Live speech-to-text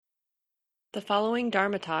The following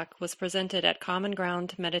Dharma talk was presented at Common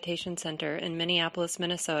Ground Meditation Center in Minneapolis,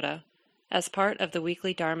 Minnesota, as part of the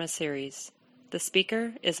weekly Dharma series. The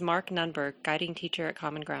speaker is Mark Nunberg, guiding teacher at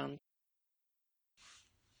Common Ground.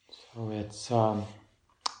 So it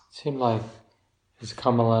seemed like as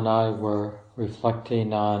Kamala and I were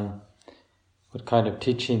reflecting on what kind of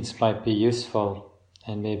teachings might be useful,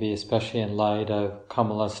 and maybe especially in light of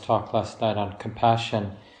Kamala's talk last night on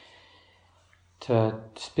compassion, to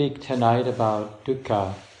speak tonight about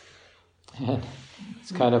Dukkha. And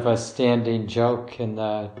it's kind of a standing joke in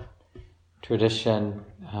the tradition,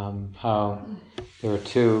 how there are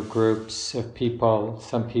two groups of people.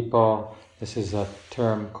 Some people, this is a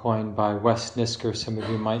term coined by Wes Nisker, some of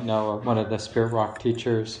you might know, one of the Spirit Rock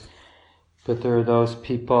teachers, but there are those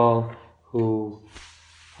people who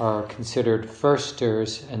are considered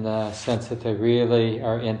firsters in the sense that they really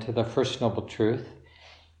are into the First Noble Truth.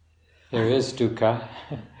 There is Dukkha.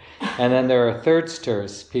 And then there are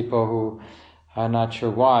thirdsters, people who, I'm not sure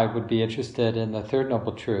why, would be interested in the Third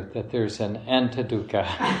Noble Truth, that there's an end to Dukkha.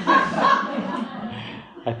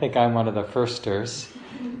 I think I'm one of the firsters.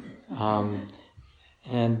 And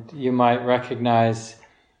you might recognize,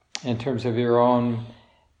 in terms of your own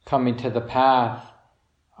coming to the path,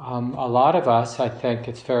 a lot of us, I think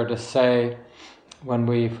it's fair to say, when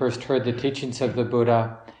we first heard the teachings of the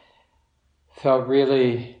Buddha, felt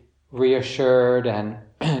really reassured and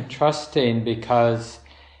trusting, because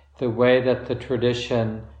the way that the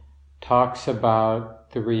tradition talks about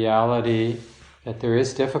the reality that there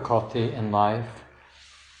is difficulty in life,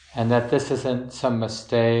 and that this isn't some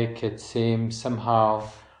mistake, it seems somehow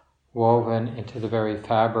woven into the very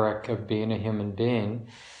fabric of being a human being.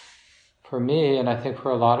 For me, and I think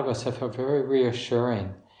for a lot of us, I felt very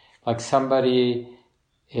reassuring, like somebody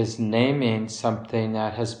is naming something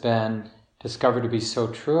that has been discovered to be so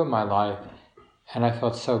true in my life, and I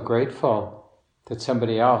felt so grateful that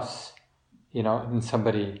somebody else, and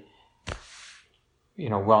somebody,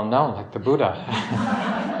 well-known, like the Buddha,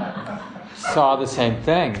 saw the same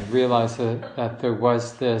thing, realized that there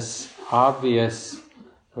was this obvious,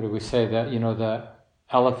 what do we say, that, the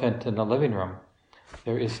elephant in the living room.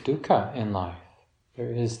 There is dukkha in life.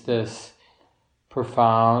 There is this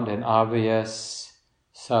profound and obvious,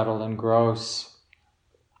 subtle and gross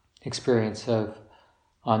experience of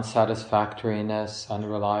unsatisfactoriness,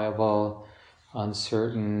 unreliable,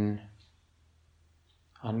 uncertain,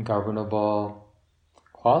 ungovernable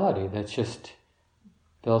quality that's just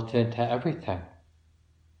built into everything.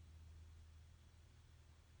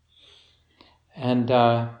 And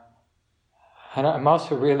I'm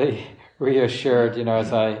also really reassured,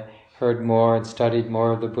 as I heard more and studied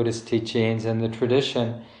more of the Buddhist teachings and the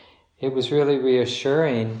tradition, it was really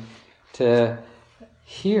reassuring to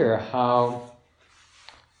hear how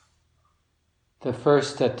the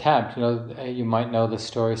first attempt, you might know the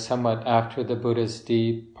story somewhat, after the Buddha's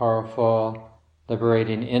deep, powerful,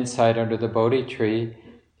 liberating insight under the Bodhi tree,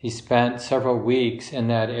 he spent several weeks in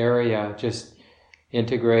that area just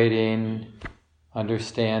integrating,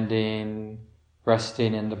 understanding,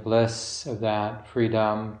 resting in the bliss of that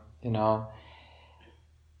freedom,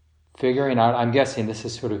 figuring out, I'm guessing this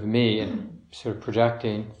is sort of me and sort of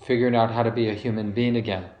projecting, figuring out how to be a human being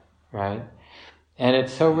again, right? And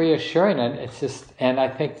it's so reassuring, and I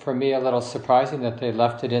think for me a little surprising that they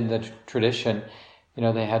left it in the tradition.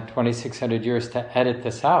 They had 2,600 years to edit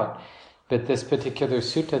this out, but this particular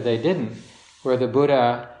sutta they didn't, where the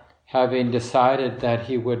Buddha, having decided that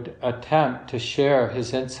he would attempt to share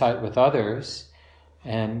his insight with others,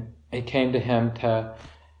 and it came to him to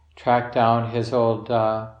track down his old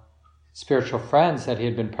spiritual friends that he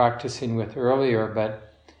had been practicing with earlier,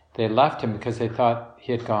 but they left him because they thought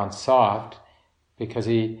he had gone soft, because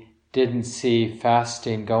he didn't see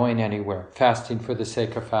fasting going anywhere. Fasting for the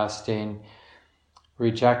sake of fasting,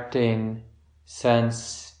 rejecting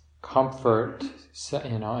sense, comfort,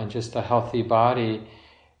 and just a healthy body,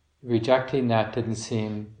 rejecting that didn't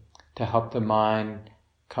seem to help the mind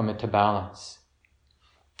come into balance.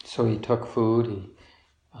 So he took food, he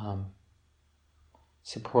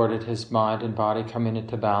supported his mind and body coming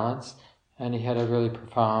into balance, and he had a really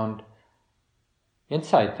profound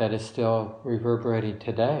insight that is still reverberating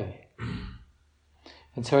today.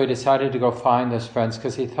 And so he decided to go find those friends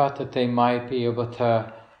because he thought that they might be able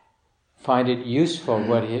to find it useful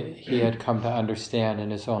what he had come to understand in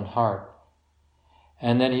his own heart.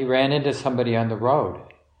 And then he ran into somebody on the road.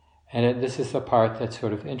 And this is the part that's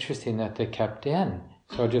sort of interesting that they kept in.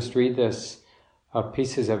 So I'll just read this,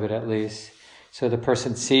 pieces of it at least. So the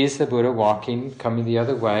person sees the Buddha walking, coming the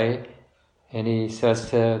other way, and he says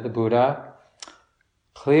to the Buddha,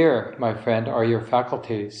 "Clear, my friend, are your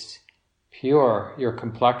faculties. pure your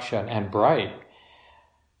complexion and bright.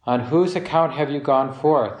 On whose account have you gone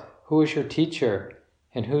forth? Who is your teacher?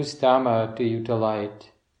 In whose Dhamma do you delight?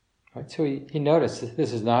 Right? So he noticed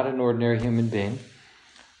this is not an ordinary human being.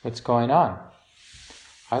 What's going on?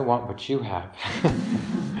 I want what you have.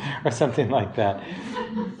 Or something like that.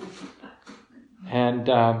 And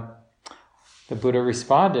the Buddha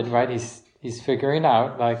responded, right? He's figuring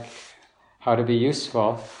out like how to be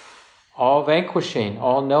useful. All vanquishing,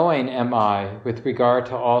 all knowing am I with regard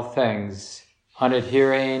to all things,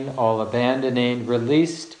 unadhering, all abandoning,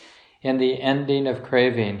 released in the ending of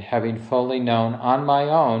craving, having fully known on my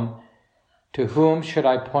own, to whom should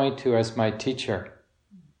I point to as my teacher?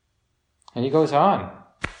 And he goes on,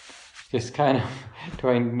 just kind of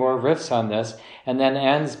doing more riffs on this, and then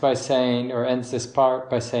ends this part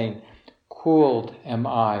by saying, cooled am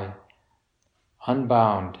I,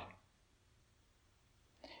 unbound.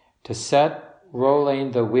 To set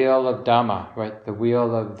rolling the wheel of Dhamma, right, the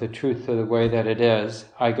wheel of the truth of the way that it is,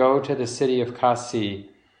 I go to the city of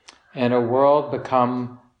Kasi, in a world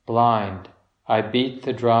become blind. I beat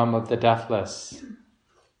the drum of the deathless.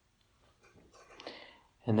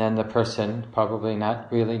 And then the person, probably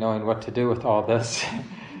not really knowing what to do with all this,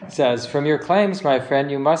 says, from your claims, my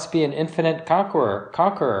friend, you must be an infinite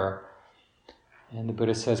conqueror. And the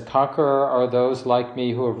Buddha says, conqueror are those like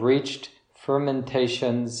me who have reached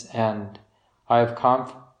fermentation's end. I have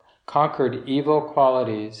conquered evil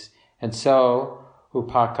qualities, and so,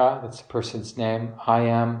 Upaka, that's the person's name, I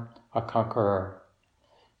am a conqueror.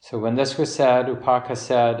 So when this was said, Upaka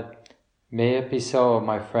said, may it be so,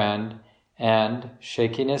 my friend, and,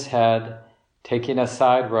 shaking his head, taking a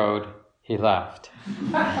side road, he left.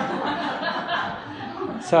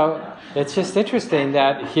 So it's just interesting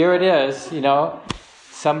that here it is,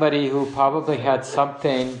 somebody who probably had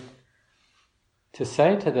something to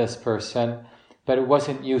say to this person, but it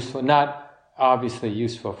wasn't useful, not obviously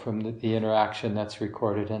useful from the interaction that's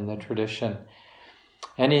recorded in the tradition.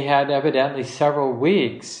 And he had evidently several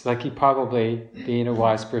weeks, like he probably, being a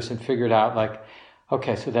wise person, figured out like,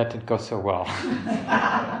 okay, so that didn't go so well.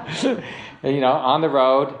 On the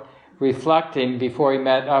road, reflecting before he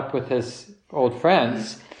met up with his old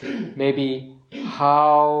friends, maybe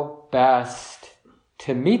how best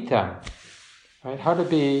to meet them, right? How to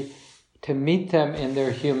meet them in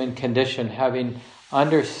their human condition, having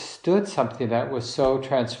understood something that was so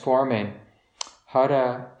transforming, how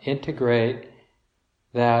to integrate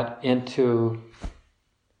that into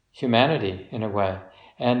humanity in a way.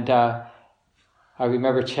 And I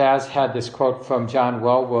remember Chaz had this quote from John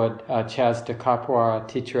Wellwood, Chaz de Capua,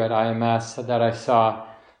 teacher at IMS, that I saw.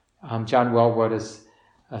 John Wellwood is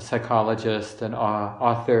a psychologist and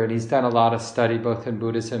author, and he's done a lot of study both in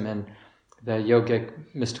Buddhism and the yogic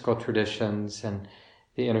mystical traditions and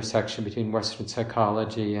the intersection between Western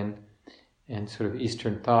psychology and sort of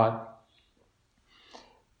Eastern thought.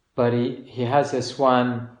 But he has this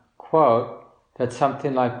one quote that's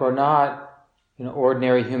something like, we're not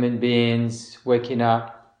ordinary human beings waking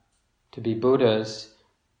up to be Buddhas.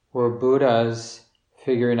 We're Buddhas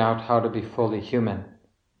figuring out how to be fully human.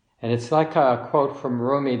 And it's like a quote from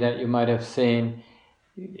Rumi that you might have seen,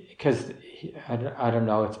 because I don't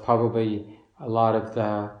know, it's probably a lot of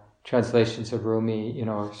the translations of Rumi,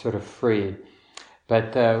 are sort of free.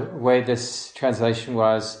 But the way this translation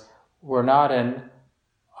was, we're not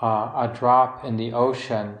a drop in the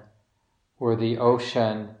ocean, we're the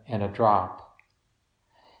ocean in a drop.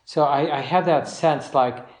 So I had that sense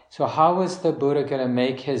like, so how is the Buddha going to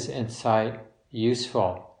make his insight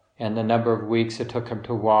useful in the number of weeks it took him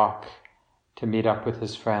to walk, to meet up with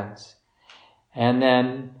his friends? And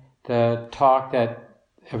then the talk that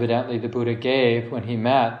evidently the Buddha gave when he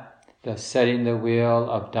met, the setting the wheel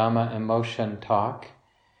of Dhamma in motion talk.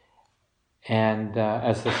 And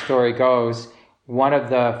as the story goes, one of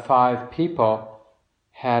the 5 people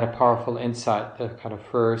had a powerful insight, the kind of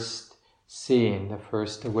first seeing, the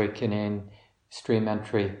first awakening, stream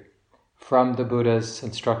entry from the Buddha's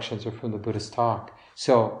instructions or from the Buddha's talk.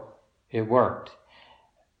 So it worked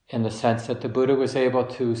in the sense that the Buddha was able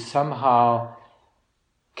to somehow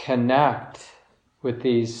connect with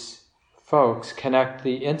these folks, connect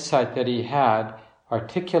the insight that he had,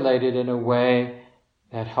 articulated in a way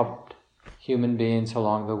that helped human beings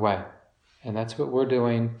along the way. And that's what we're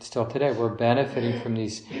doing still today. We're benefiting from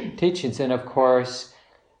these teachings. And of course,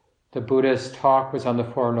 the Buddha's talk was on the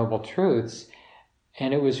Four Noble Truths.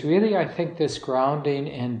 And it was really, I think, this grounding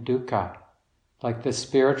in dukkha, like the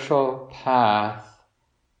spiritual path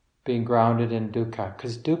being grounded in dukkha.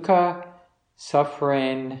 Because dukkha,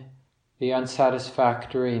 suffering, the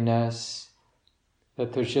unsatisfactoriness,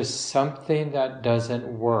 that there's just something that doesn't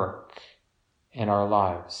work in our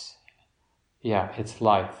lives. yeah, it's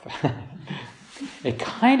life. It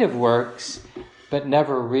kind of works, but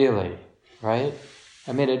never really, right?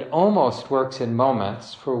 I mean, it almost works in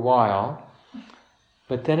moments for a while,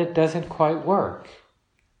 but then it doesn't quite work.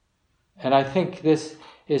 And I think this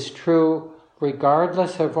is true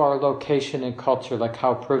regardless of our location in culture, like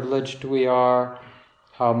how privileged we are,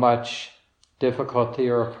 how much difficulty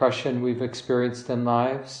or oppression we've experienced in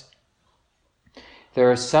lives.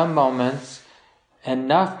 There are some moments,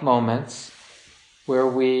 enough moments, where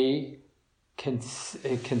it can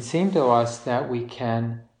seem to us that we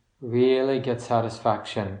can really get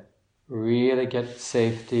satisfaction, really get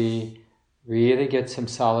safety, really get some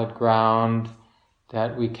solid ground,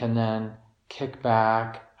 that we can then kick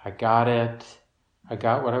back. I got it. I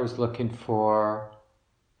got what I was looking for.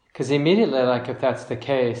 Because immediately, like if that's the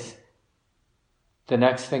case, the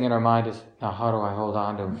next thing in our mind is, now how do I hold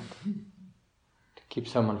on to it? To keep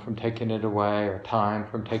someone from taking it away, or time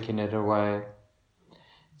from taking it away.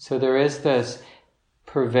 So there is this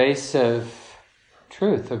pervasive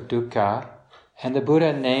truth of dukkha, and the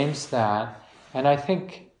Buddha names that. And I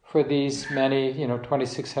think for these many,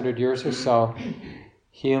 2,600 years or so,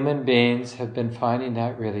 human beings have been finding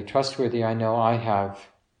that really trustworthy. I know I have.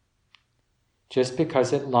 Just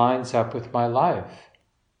because it lines up with my life.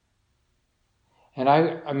 And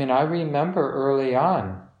I remember early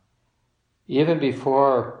on, even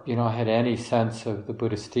before, I had any sense of the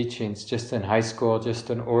Buddhist teachings, just in high school, just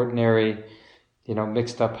an ordinary,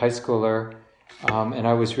 mixed up high schooler, and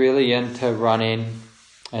I was really into running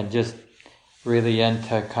and just really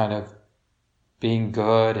into kind of being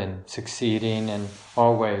good and succeeding in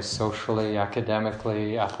all ways, socially,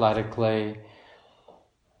 academically, athletically.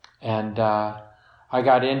 And I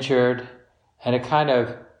got injured, and it kind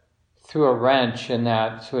of threw a wrench in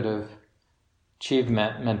that sort of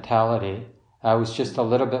achievement mentality. I was just a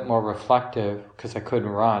little bit more reflective because I couldn't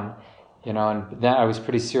run, and then I was a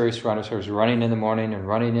pretty serious runner, so I was running in the morning and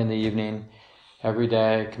running in the evening every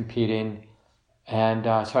day, competing. And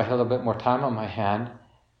so I had a little bit more time on my hand,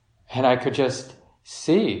 and I could just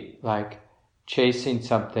see, like, chasing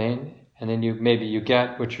something, and then you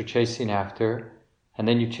get what you're chasing after, and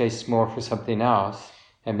then you chase more for something else,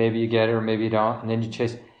 and maybe you get it or maybe you don't, and then you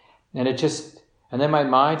chase, and then my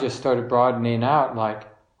mind just started broadening out, like,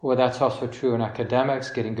 well, that's also true in academics,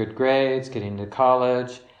 getting good grades, getting to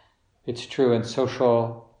college. It's true in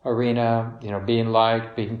social arena, being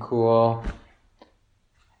liked, being cool.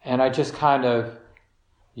 And I just kind of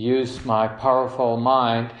used my powerful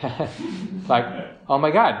mind, like, oh my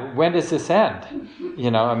God, when does this end?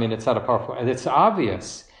 It's not a powerful, it's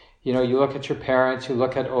obvious. You look at your parents, you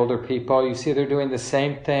look at older people, you see they're doing the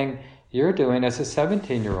same thing you're doing as a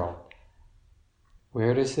 17-year-old.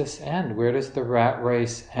 Where does this end? Where does the rat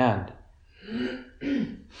race end?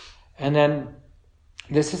 And then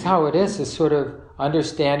this is how it is. This sort of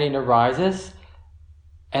understanding arises,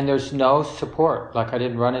 and there's no support. Like, I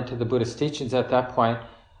didn't run into the Buddhist teachings at that point.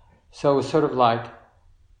 So it was sort of like,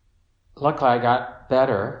 luckily I got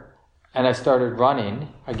better, and I started running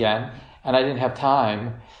again, and I didn't have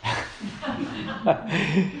time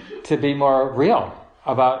to be more real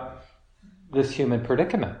about this human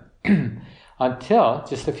predicament. Until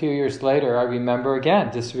just a few years later, I remember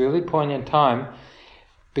again this really poignant time,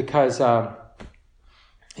 because after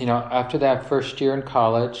that first year in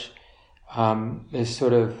college, this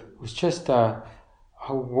sort of was just a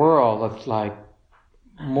whirl of, like,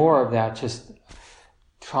 more of that, just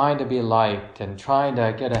trying to be liked and trying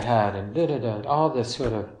to get ahead and all this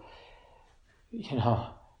sort of,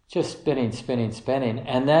 just spinning.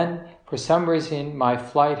 And then for some reason, my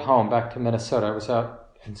flight home back to Minnesota, I was out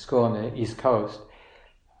in school on the East Coast,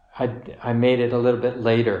 I made it a little bit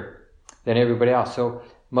later than everybody else. So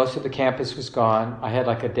most of the campus was gone. I had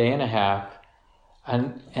like a day and a half.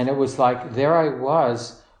 And it was like, there I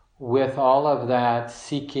was with all of that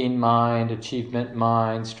seeking mind, achievement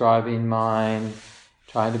mind, striving mind,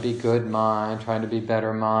 trying to be good mind, trying to be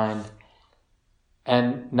better mind,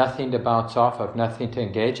 and nothing to bounce off of, nothing to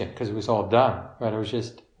engage in, because it was all done, right? I was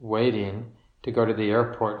just waiting to go to the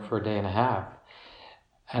airport for a day and a half.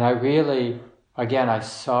 And I really, again, I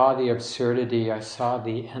saw the absurdity, I saw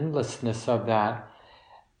the endlessness of that.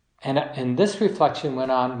 And this reflection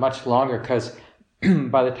went on much longer, because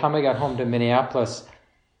by the time I got home to Minneapolis,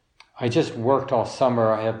 I just worked all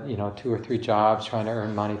summer. I had, 2 or 3 jobs trying to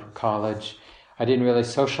earn money for college. I didn't really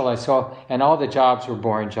socialize. And all the jobs were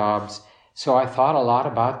boring jobs. So I thought a lot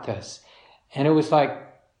about this. And it was like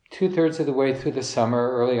 2/3 of the way through the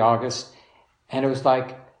summer, early August. And it was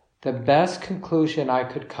like the best conclusion I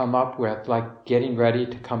could come up with, like getting ready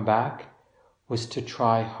to come back, was to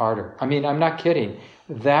try harder. I'm not kidding.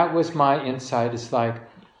 That was my insight. It's like,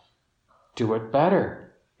 do it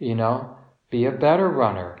better, be a better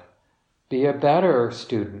runner, be a better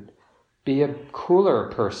student, be a cooler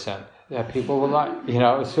person that people will like, it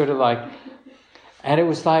was sort of like, and it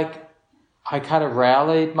was like, I kind of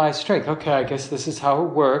rallied my strength. Okay, I guess this is how it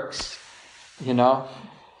works, and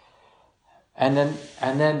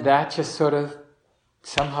then that just sort of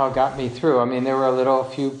somehow got me through. I mean, there were a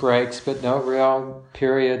few breaks, but no real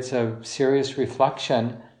periods of serious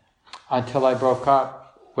reflection until I broke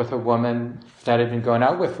up with a woman that I'd been going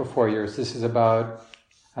out with for 4 years. This is about,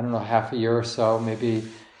 half a year or so, maybe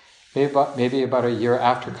about a year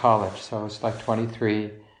after college. So I was like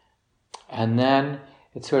 23. And then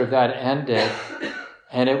it sort of that ended,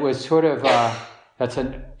 and it was sort of, that's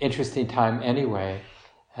an interesting time anyway.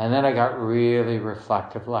 And then I got really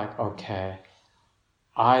reflective, like, okay,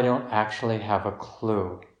 I don't actually have a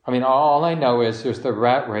clue. I mean, all I know is there's the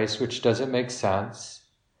rat race, which doesn't make sense.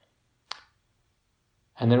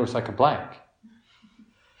 And then it was like a blank,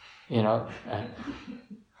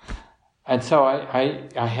 And so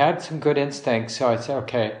I had some good instincts, so I said,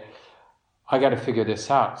 okay, I got to figure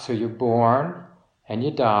this out. So you're born, and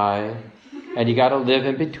you die, and you got to live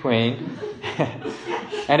in between.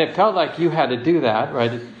 And it felt like you had to do that,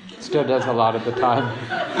 right? It still does a lot of the time.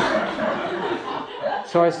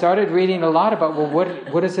 So I started reading a lot about,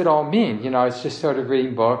 what does it all mean? I was just sort of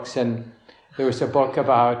reading books, and there was a book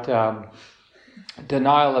about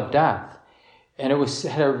denial of death. And it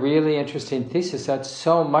had a really interesting thesis that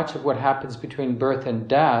so much of what happens between birth and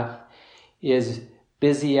death is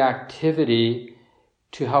busy activity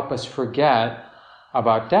to help us forget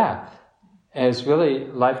about death. And it's really a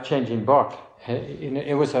life-changing book.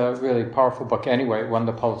 It was a really powerful book anyway. It won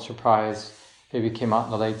the Pulitzer Prize. Maybe it came out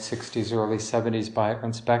in the late 60s, early 70s by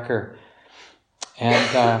Ernst Becker.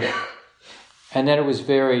 And then it was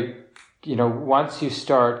very, once you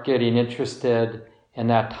start getting interested in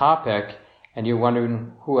that topic and you're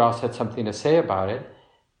wondering who else had something to say about it,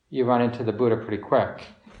 you run into the Buddha pretty quick,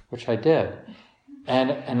 which I did.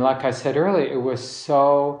 And like I said earlier, it was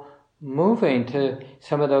so moving to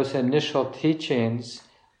some of those initial teachings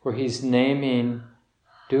where he's naming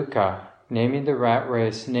dukkha, naming the rat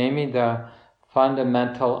race, naming the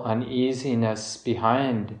fundamental uneasiness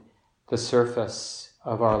behind the surface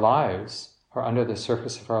of our lives, or under the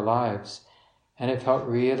surface of our lives. And it felt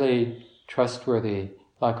really trustworthy,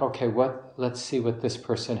 like, okay, let's see what this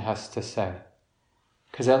person has to say.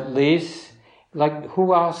 Because at least, like,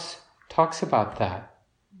 who else talks about that?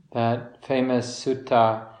 That famous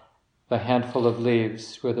sutta, the handful of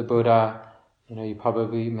leaves, where the Buddha,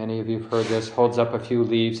 many of you have heard this, holds up a few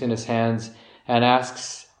leaves in his hands and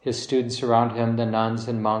asks his students around him, the nuns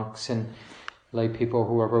and monks and lay people,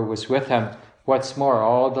 whoever was with him, what's more,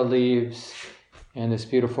 all the leaves in this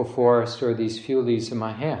beautiful forest or these few leaves in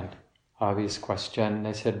my hand? Obvious question.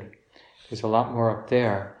 They said, there's a lot more up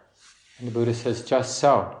there. And the Buddha says, just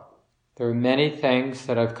so. There are many things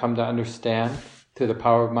that I've come to understand through the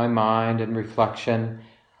power of my mind and reflection,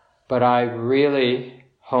 but I've really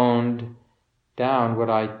honed down what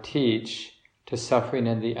I teach to suffering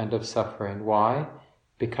and the end of suffering. Why?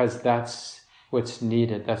 Because that's what's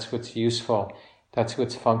needed, that's what's useful, that's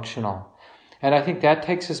what's functional. And I think that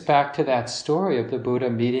takes us back to that story of the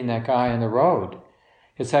Buddha meeting that guy on the road.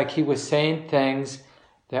 It's like he was saying things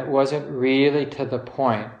that wasn't really to the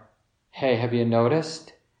point. Hey, have you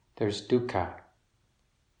noticed? There's dukkha.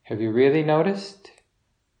 Have you really noticed?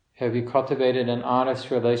 Have you cultivated an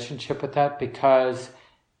honest relationship with that? Because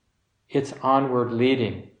it's onward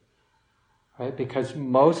leading, right? Because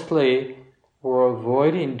mostly we're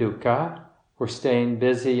avoiding dukkha. We're staying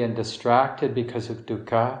busy and distracted because of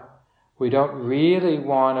dukkha. We don't really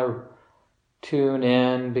want to tune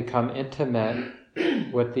in, become intimate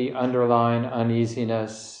with the underlying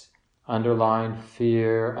uneasiness, underlying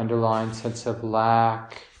fear, underlying sense of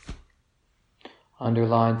lack,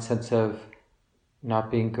 underlying sense of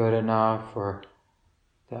not being good enough, or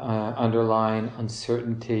the underlying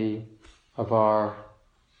uncertainty of our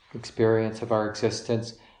experience, of our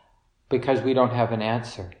existence, because we don't have an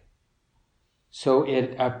answer. So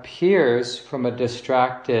it appears from a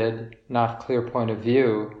distracted, not clear point of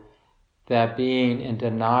view that being in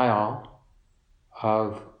denial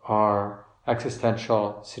of our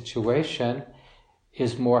existential situation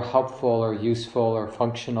is more helpful or useful or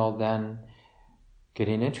functional than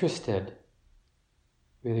getting interested,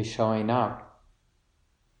 really showing up.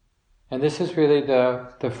 And this is really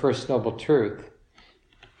the first noble truth.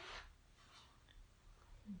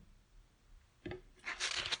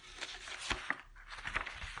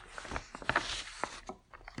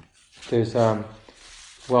 There's a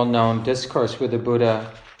well-known discourse where the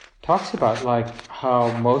Buddha talks about like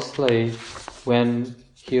how mostly when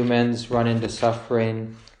humans run into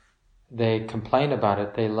suffering, they complain about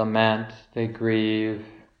it, they lament, they grieve,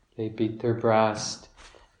 they beat their breast,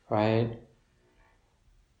 right?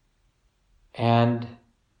 And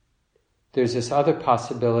there's this other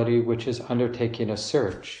possibility, which is undertaking a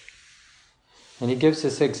search. And he gives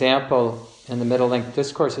this example in the Middle Length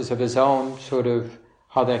Discourses of his own, sort of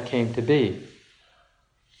how that came to be.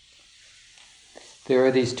 There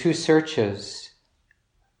are these two searches,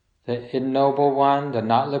 the ignoble one, the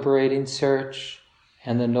not liberating search,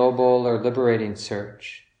 and the noble or liberating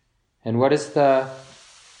search. And what is the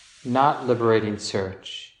not liberating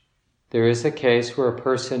search? There is a case where a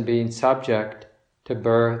person being subject to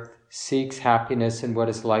birth seeks happiness in what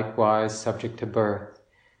is likewise subject to birth.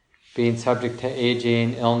 Being subject to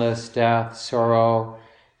aging, illness, death, sorrow,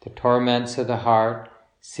 the torments of the heart,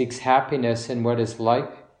 seeks happiness in what is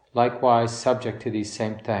likewise subject to these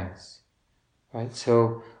same things. Right?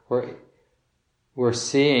 So we're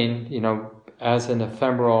seeing, as an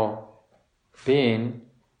ephemeral being,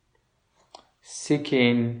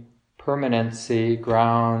 seeking permanency,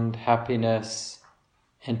 ground, happiness,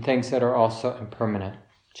 and things that are also impermanent,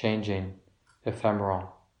 changing,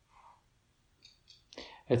 ephemeral.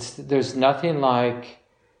 There's nothing like,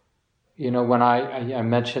 when I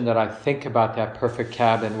mentioned that I think about that perfect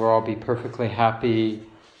cabin where I'll be perfectly happy,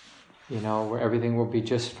 where everything will be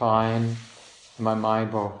just fine, and my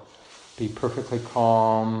mind will be perfectly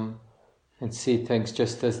calm and see things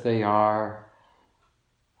just as they are.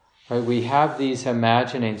 Right? We have these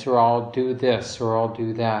imaginings, or I'll do this, or I'll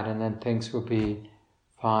do that, and then things will be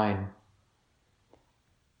fine.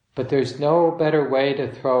 But there's no better way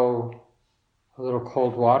to throw a little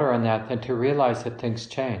cold water on that than to realize that things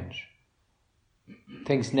change.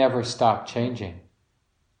 Things never stop changing.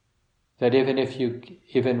 That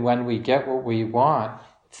even when we get what we want,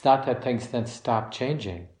 it's not that things then stop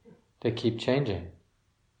changing. They keep changing.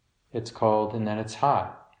 It's cold and then it's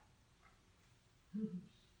hot.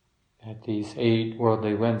 At these 8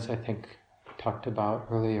 worldly winds, I think we talked about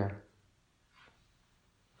earlier.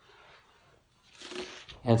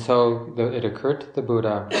 And so it occurred to the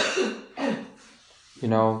Buddha,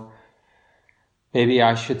 maybe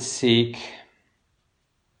I should seek,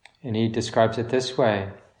 and he describes it this way,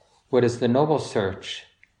 what is the noble search?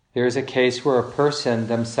 There is a case where a person,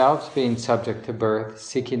 themselves being subject to birth,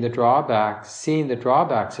 seeing the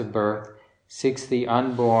drawbacks of birth, seeks the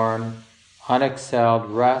unborn,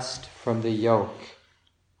 unexcelled rest from the yoke,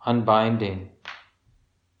 unbinding.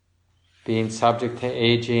 Being subject to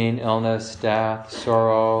aging, illness, death,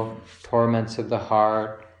 sorrow, torments of the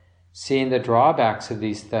heart, seeing the drawbacks of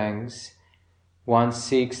these things, one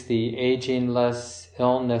seeks the agingless,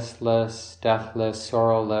 illnessless, deathless,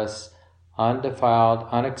 sorrowless, undefiled,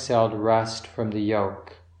 unexcelled rest from the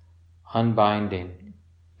yoke, unbinding.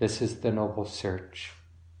 This is the noble search.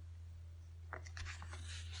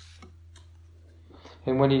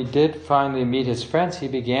 And when he did finally meet his friends, he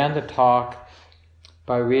began to talk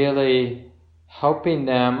by really helping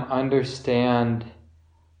them understand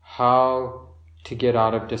how to get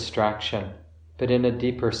out of distraction, but in a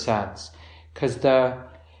deeper sense. Because the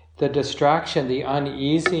distraction, the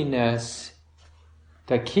uneasiness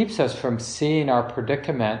that keeps us from seeing our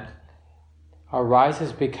predicament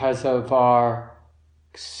arises because of our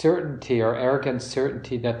certainty or arrogant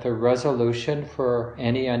certainty that the resolution for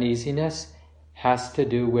any uneasiness has to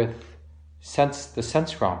do with the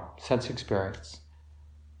sense realm, sense experience.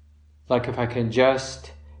 Like if I can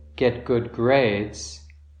just get good grades,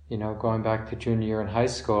 going back to junior year in high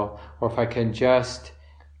school, or if I can just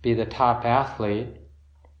be the top athlete,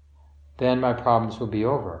 then my problems will be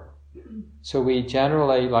over. So we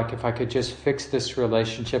generally, like if I could just fix this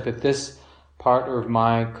relationship, if this partner of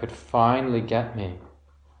mine could finally get me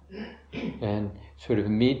and sort of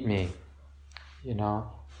meet me,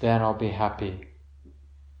 then I'll be happy.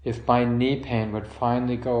 If my knee pain would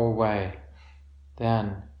finally go away,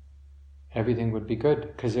 then everything would be good,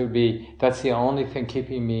 because that's the only thing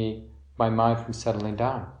keeping my mind from settling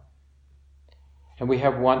down. And we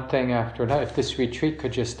have one thing after another. If this retreat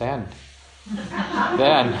could just end,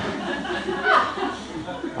 then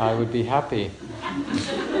I would be happy.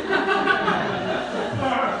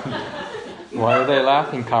 Why are they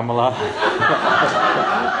laughing, Kamala?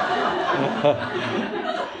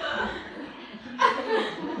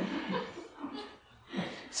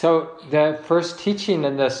 So the first teaching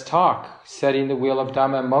in this talk, setting the wheel of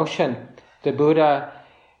Dhamma in motion, the Buddha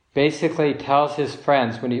basically tells his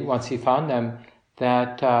friends, once he found them,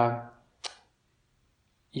 that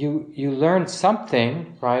you learn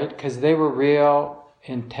something, right? Because they were real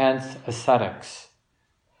intense ascetics,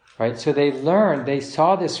 right? So they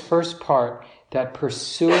saw this first part, that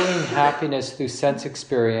pursuing happiness through sense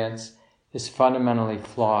experience is fundamentally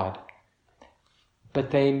flawed.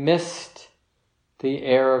 But they missed the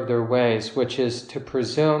error of their ways, which is to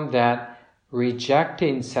presume that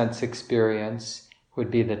rejecting sense experience would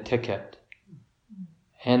be the ticket.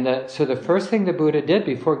 And so the first thing the Buddha did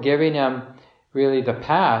before giving them really the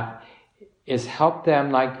path is help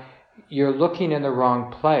them, like, you're looking in the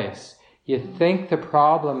wrong place. You think the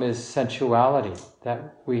problem is sensuality,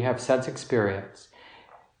 that we have sense experience.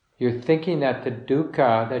 You're thinking that the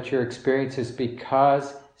dukkha that you're experiencing is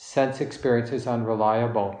because sense experience is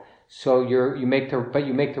unreliable. So you make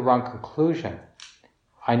the wrong conclusion.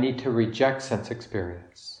 I need to reject sense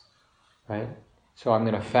experience, right? So I'm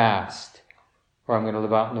going to fast, or I'm going to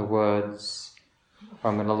live out in the woods,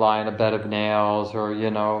 or I'm going to lie in a bed of nails, or,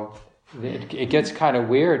 it gets kind of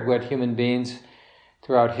weird what human beings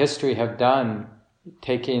throughout history have done,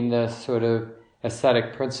 taking this sort of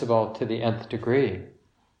ascetic principle to the nth degree.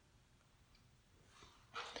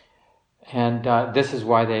 And this is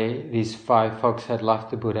why these 5 folks had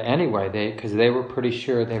left the Buddha anyway, because they were pretty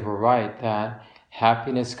sure they were right, that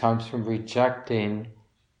happiness comes from rejecting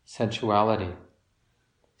sensuality,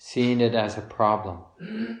 seeing it as a problem.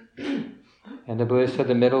 And the Buddha said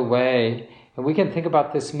the middle way, and we can think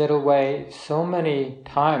about this middle way so many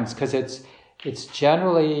times, because it's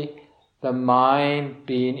generally the mind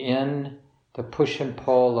being in the push and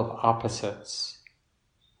pull of opposites,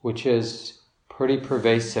 which is pretty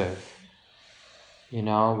pervasive. We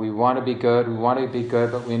want to be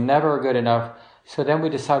good, but we never are good enough, so then we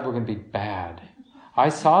decide we're going to be bad. I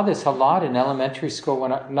saw this a lot in elementary school,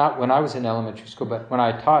 not when I was in elementary school, but when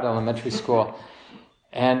I taught elementary school.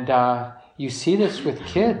 And you see this with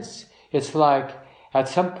kids. It's like, at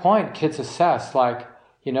some point, kids assess, like,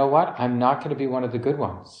 you know what, I'm not going to be one of the good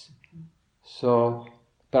ones.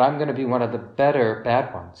 But I'm going to be one of the better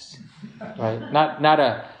bad ones, right? Not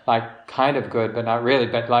a, like, kind of good, but not really,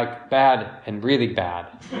 but like bad and really bad,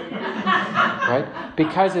 right?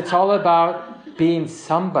 Because it's all about being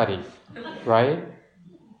somebody, right?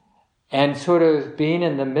 And sort of being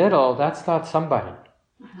in the middle, that's not somebody.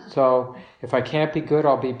 So if I can't be good,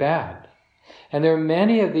 I'll be bad. And there are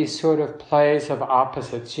many of these sort of plays of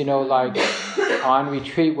opposites, like on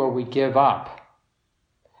retreat where we give up.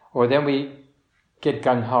 Or then we get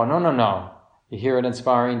gung-ho. No. You hear an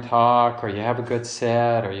inspiring talk, or you have a good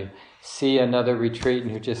set, or you see another retreat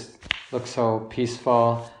and you just look so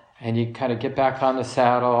peaceful, and you kind of get back on the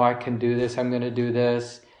saddle. I can do this, I'm going to do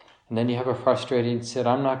this. And then you have a frustrating sit.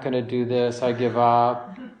 I'm not going to do this, I give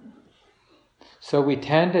up. So we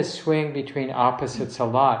tend to swing between opposites a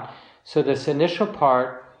lot. So this initial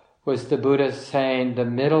part was the Buddha saying the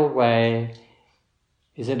middle way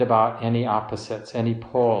isn't about any opposites, any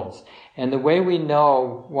poles. And the way we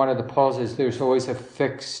know one of the poles is there's always a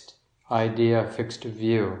fixed idea, a fixed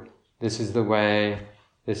view. This is the way,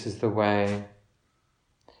 this is the way.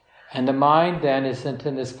 And the mind then isn't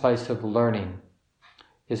in this place of learning,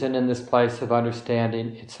 isn't in this place of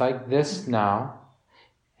understanding. It's like this now,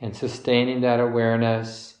 and sustaining that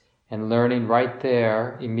awareness and learning right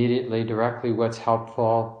there, immediately, directly, what's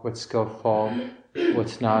helpful, what's skillful,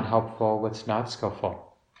 what's not helpful, what's not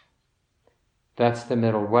skillful. That's the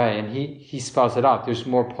middle way. And he spells it out. There's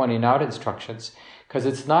more pointing out instructions. Because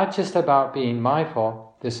it's not just about being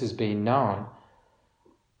mindful, this is being known.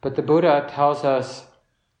 But the Buddha tells us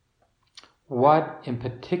what in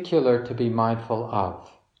particular to be mindful of.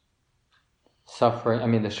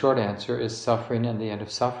 Suffering, the short answer is suffering and the end of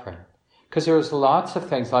suffering. Because there's lots of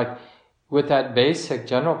things, like with that basic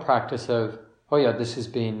general practice of, this is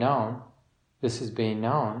being known,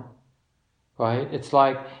 right? It's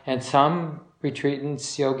like, and some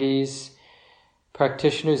retreatants, yogis,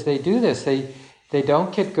 practitioners, they do this. They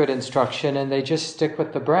don't get good instruction and they just stick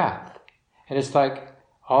with the breath. And it's like,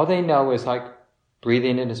 all they know is like,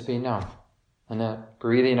 breathing in is being known. And then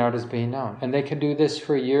breathing out is being known. And they can do this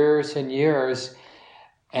for years and years,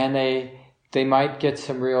 and they might get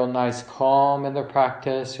some real nice calm in their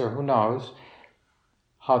practice, or who knows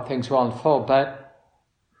how things will unfold, but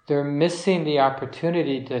they're missing the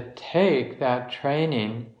opportunity to take that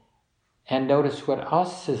training and notice what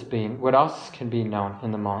else can be known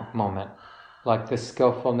in the moment, like the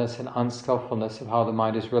skillfulness and unskillfulness of how the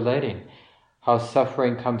mind is relating, how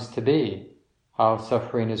suffering comes to be, how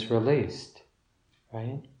suffering is released,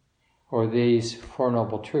 right? Or these Four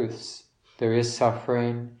Noble Truths. There is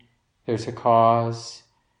suffering, there's a cause,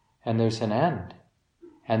 and there's an end.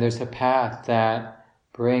 And there's a path that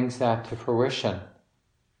brings that to fruition,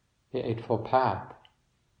 the Eightfold Path.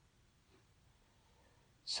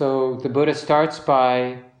 So the Buddha starts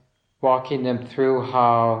by walking them through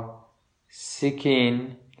how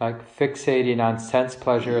seeking like fixating on sense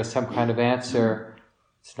pleasure as some kind of answer,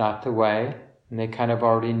 it's not the way. And they kind of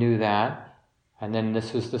already knew that. And then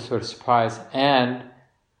this was the sort of surprise. And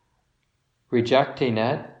rejecting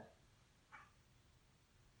it,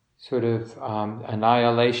 sort of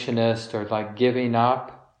annihilationist or like giving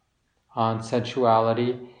up on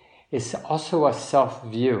sensuality, is also a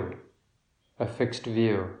self-view, a fixed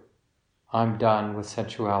view. I'm done with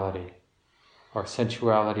sensuality, or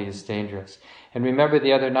sensuality is dangerous. And remember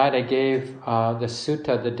the other night I gave the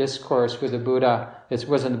sutta, the discourse with the Buddha. It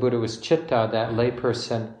wasn't the Buddha, it was Chitta, that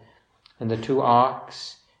layperson, and the two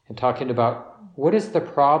ox, and talking about what is the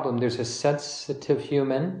problem. There's a sensitive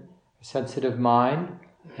human, a sensitive mind,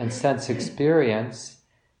 and sense experience.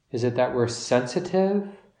 Is it that we're sensitive,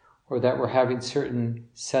 or that we're having certain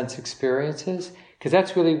sense experiences? Because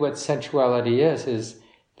that's really what sensuality is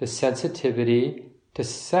the sensitivity to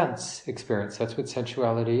sense experience. That's what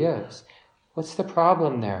sensuality is. What's the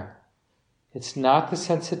problem there? It's not the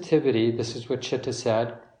sensitivity, this is what Chitta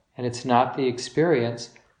said, and it's not the experience,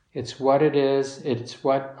 it's what it is, it's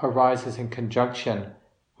what arises in conjunction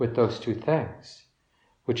with those two things,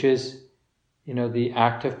 which is, the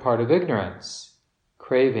active part of ignorance,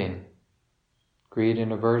 craving, greed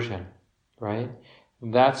and aversion, right?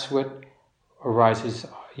 That's what arises,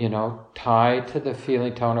 tied to the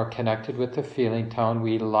feeling tone or connected with the feeling tone.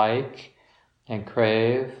 We like and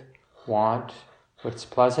crave, want what's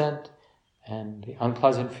pleasant, and the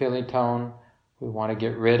unpleasant feeling tone we want to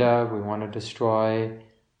get rid of, we want to destroy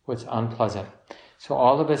what's unpleasant. So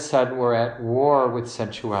all of a sudden we're at war with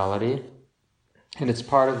sensuality, and it's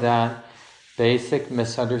part of that basic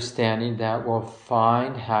misunderstanding that we'll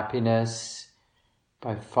find happiness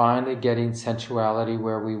by finally getting sensuality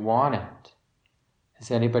where we want it.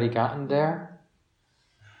 Has anybody gotten there?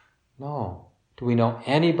 No. Do we know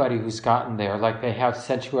anybody who's gotten there, like they have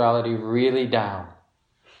sensuality really down?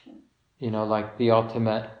 Like the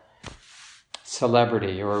ultimate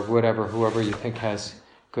celebrity or whatever, whoever you think has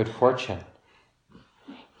good fortune.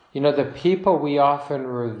 The people we often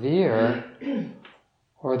revere,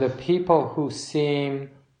 or the people who seem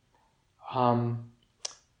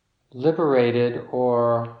liberated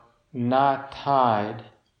or not tied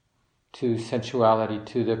to sensuality,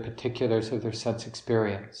 to the particulars of their sense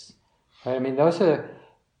experience. Right? Those are,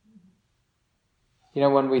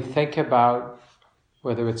 when we think about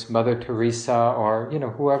whether it's Mother Teresa or,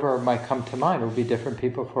 whoever might come to mind, it will be different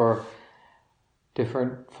people for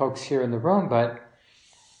different folks here in the room, but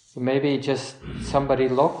maybe just somebody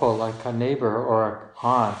local, like a neighbor or an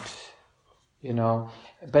aunt,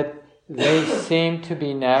 but they seem to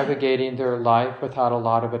be navigating their life without a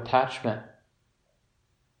lot of attachment,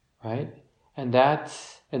 right? And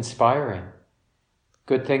that's inspiring.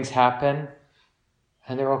 Good things happen,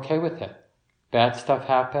 and they're okay with it. Bad stuff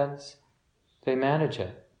happens, they manage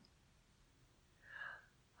it.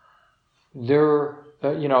 Their,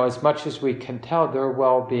 as much as we can tell, their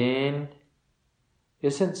well-being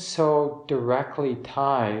isn't so directly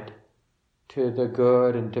tied to the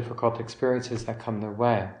good and difficult experiences that come their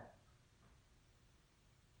way.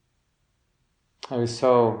 I was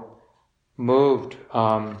so moved.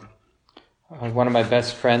 One of my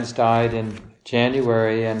best friends died in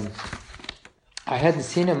January, and I hadn't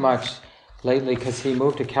seen him much lately because he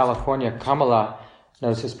moved to California. Kamala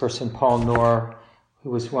knows this person, Paul Noor, who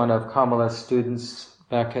was one of Kamala's students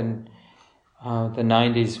back in the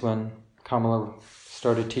 90s when Kamala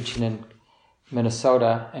started teaching in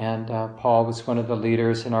Minnesota, and Paul was one of the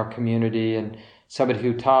leaders in our community and somebody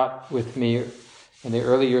who taught with me in the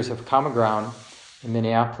early years of Common Ground in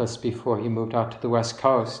Minneapolis before he moved out to the West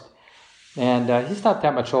Coast. And he's not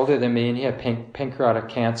that much older than me, and he had pancreatic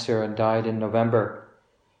cancer and died in November.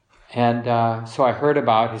 And so I heard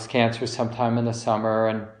about his cancer sometime in the summer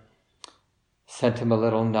and sent him a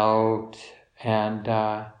little note and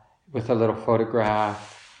with a little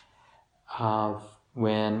photograph of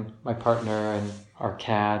when my partner and our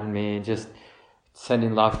cat and me, just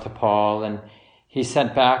sending love to Paul. And he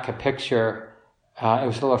sent back a picture. It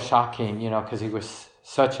was a little shocking, because he was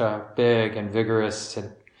such a big and vigorous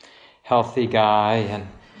and healthy guy and,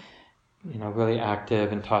 really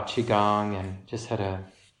active and taught Qigong and just had a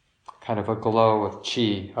kind of a glow of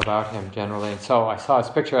Qi about him generally. And so I saw his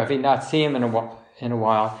picture. I did not see him in a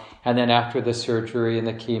while. And then after the surgery and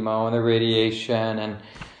the chemo and the radiation and,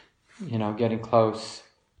 getting close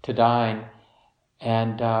to dying.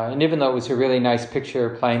 And even though it was a really nice picture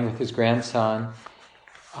playing with his grandson,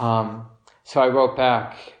 so I wrote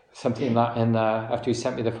back something after he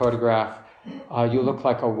sent me the photograph, you look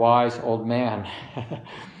like a wise old man.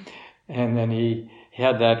 And then he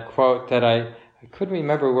had that quote that I couldn't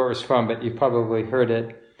remember where it was from, but you probably heard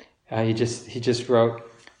it. He just wrote,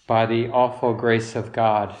 by the awful grace of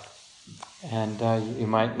God. And you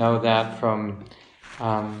might know that from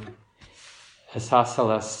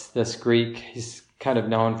Isosceles, this Greek. He's kind of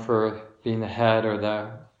known for being the head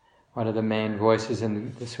or one of the main voices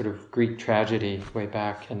in the sort of Greek tragedy way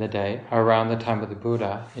back in the day, around the time of the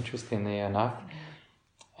Buddha, interestingly enough.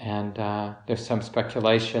 And there's some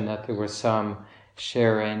speculation that there was some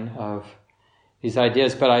sharing of these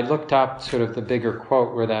ideas, but I looked up sort of the bigger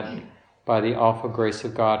quote where that by the awful grace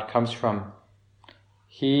of God comes from.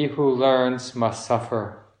 He who learns must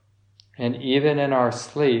suffer, and even in our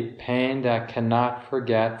sleep, pain that cannot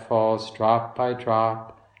forget falls drop by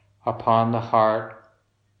drop upon the heart,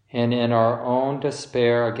 and in our own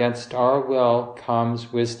despair against our will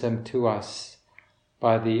comes wisdom to us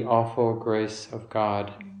by the awful grace of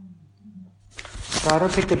God. So I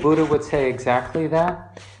don't think the Buddha would say exactly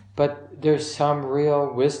that, but there's some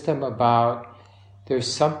real wisdom about,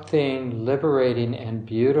 there's something liberating and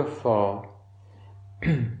beautiful.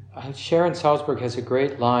 Sharon Salzberg has a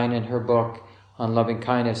great line in her book on loving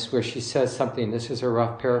kindness where she says something, this is a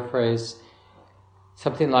rough paraphrase,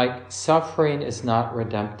 something like, suffering is not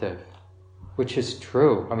redemptive, which is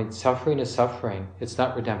true. I mean, suffering is suffering. It's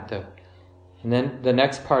not redemptive. And then the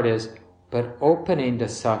next part is, but opening to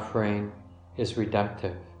suffering is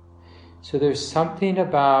redemptive. So there's something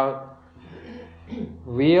about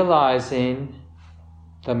realizing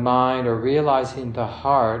the mind or realizing the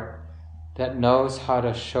heart that knows how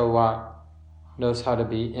to show up, knows how to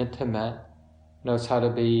be intimate, knows how to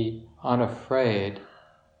be unafraid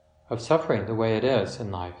of suffering the way it is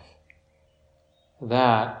in life.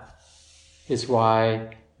 That is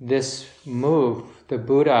why this move, the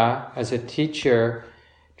Buddha as a teacher,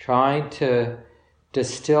 trying to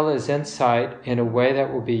distill his insight in a way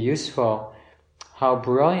that will be useful, how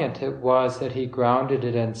brilliant it was that he grounded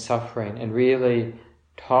it in suffering and really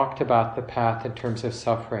talked about the path in terms of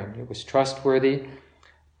suffering. It was trustworthy,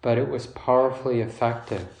 but it was powerfully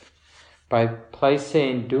effective. By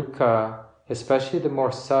placing dukkha, especially the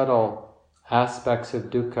more subtle aspects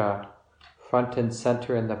of dukkha, front and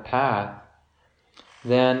center in the path,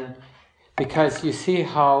 then, because you see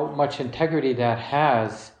how much integrity that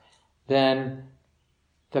has, then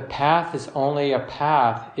the path is only a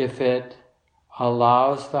path if it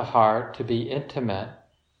allows the heart to be intimate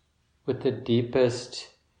with the deepest,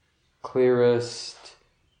 clearest,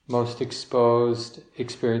 most exposed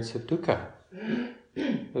experience of dukkha.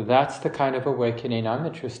 That's the kind of awakening I'm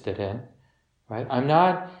interested in, right? I'm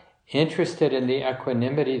not interested in the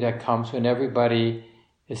equanimity that comes when everybody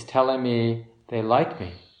is telling me they like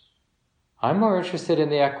me. I'm more interested in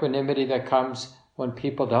the equanimity that comes when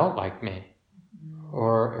people don't like me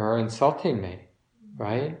or are insulting me,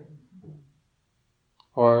 right?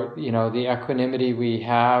 Or, the equanimity we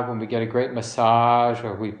have when we get a great massage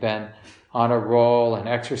or we've been on a roll and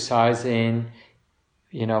exercising,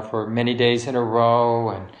 for many days in a row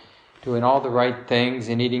and doing all the right things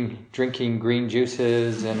and drinking green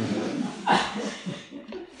juices and,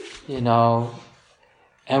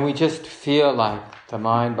 and we just feel like the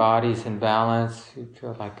mind, body's in balance. We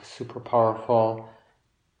feel like super powerful.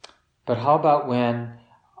 But how about when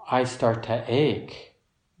I start to ache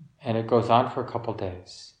and it goes on for a couple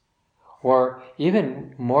days? Or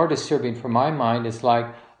even more disturbing for my mind is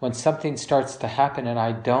like when something starts to happen and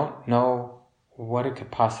I don't know what it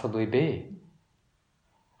could possibly be.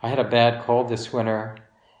 I had a bad cold this winter,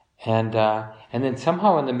 and then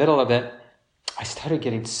somehow in the middle of it, I started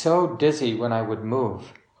getting so dizzy when I would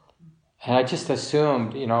move. And I just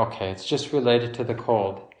assumed, okay, it's just related to the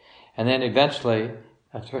cold. And then eventually,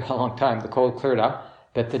 after a long time, the cold cleared up,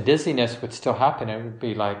 but the dizziness would still happen. It would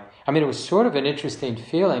be like, it was sort of an interesting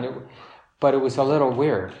feeling, but it was a little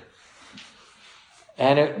weird.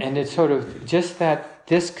 And it's sort of just that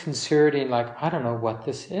disconcerting, like, I don't know what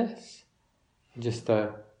this is. Just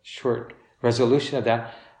a short resolution of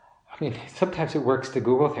that. Sometimes it works to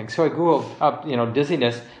Google things. So I Googled up,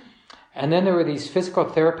 dizziness. And then there were these physical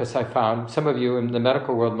therapists I found. Some of you in the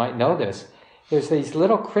medical world might know this. There's these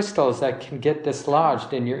little crystals that can get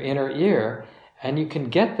dislodged in your inner ear, and you can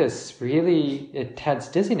get this really intense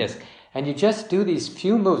dizziness. And you just do these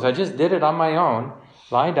few moves. I just did it on my own.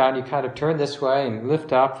 Lying down, you kind of turn this way and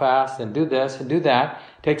lift up fast and do this and do that.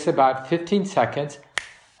 It takes about 15 seconds,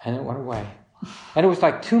 and it went away. And it was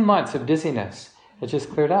like 2 months of dizziness. It just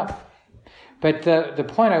cleared up. But the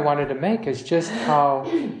point I wanted to make is just how,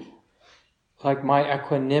 like, my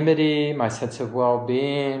equanimity, my sense of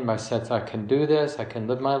well-being, my sense I can do this, I can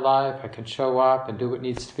live my life, I can show up and do what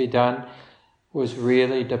needs to be done, was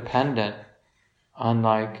really dependent on,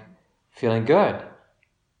 like, feeling good.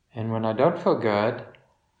 And when I don't feel good,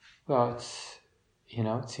 well,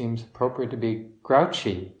 it seems appropriate to be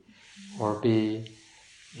grouchy. or be,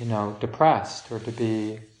 depressed, or to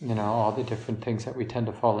be, all the different things that we tend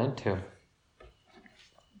to fall into.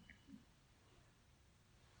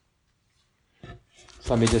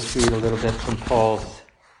 So let me just read a little bit from Paul's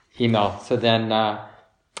email. So then, I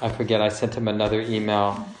forget, I sent him another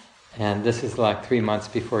email, and this is like 3 months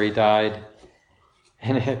before he died.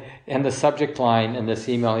 And in the subject line in this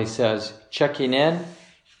email, he says, checking in, ...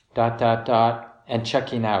 and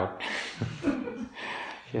checking out.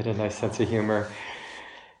 He had a nice sense of humor.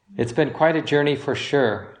 It's been quite a journey for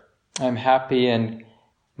sure. I'm happy and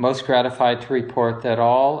most gratified to report that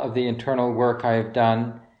all of the internal work I have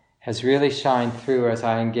done has really shined through as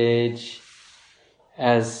I engage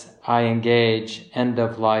end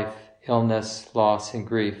of life, illness, loss, and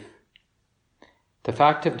grief. The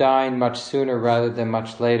fact of dying much sooner rather than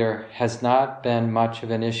much later has not been much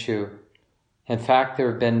of an issue. In fact,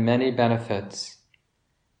 there have been many benefits.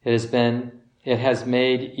 It has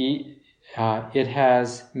made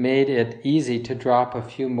it easy to drop a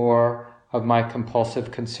few more of my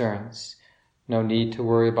compulsive concerns. No need to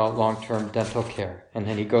worry about long-term dental care. And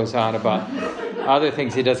then he goes on about other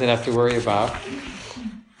things he doesn't have to worry about.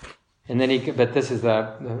 And then but this is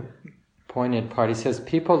the poignant part. He says,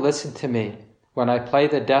 people listen to me when I play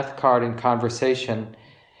the death card in conversation.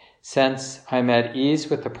 Since I'm at ease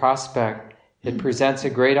with the prospect, it presents a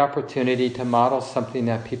great opportunity to model something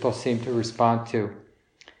that people seem to respond to.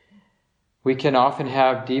 We can often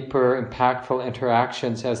have deeper, impactful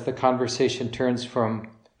interactions as the conversation turns from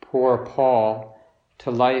poor Paul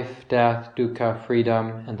to life, death, dukkha,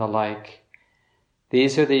 freedom, and the like.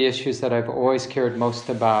 These are the issues that I've always cared most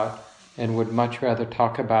about and would much rather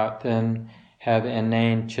talk about than have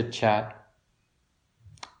inane chit-chat.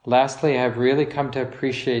 Lastly, I have really come to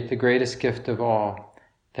appreciate the greatest gift of all,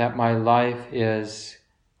 that my life is,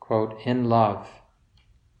 quote, in love.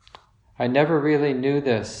 I never really knew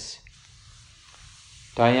this.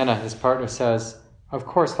 Diana, his partner, says, of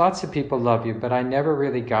course, lots of people love you, but I never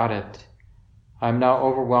really got it. I'm now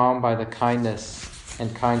overwhelmed by the kindness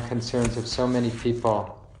and kind concerns of so many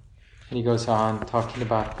people. And he goes on talking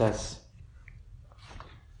about this.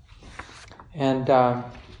 And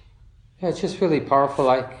it's just really powerful.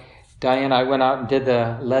 Diana, I went out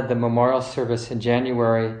and led the memorial service in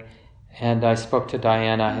January, and I spoke to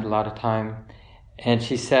Diana. I had a lot of time, and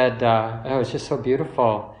she said, "Oh, it's just so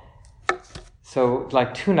beautiful." So,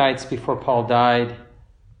 like 2 nights before Paul died,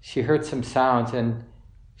 she heard some sounds, and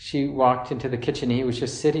she walked into the kitchen. He was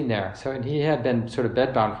just sitting there. And he had been sort of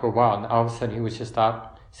bedbound for a while, and all of a sudden he was just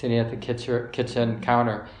up, sitting at the kitchen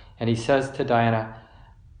counter, and he says to Diana,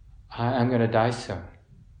 I'm going to die soon.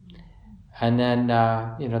 And then,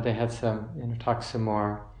 they had some, talked some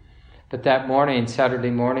more. But that morning, Saturday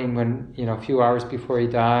morning, when, a few hours before he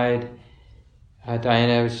died,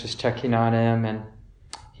 Diana was just checking on him, and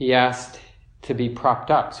he asked to be propped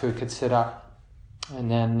up so he could sit up. And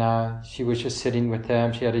then she was just sitting with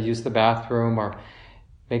him. She had to use the bathroom or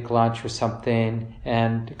make lunch or something.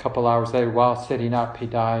 And a couple hours later, while sitting up, he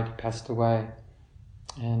died, passed away.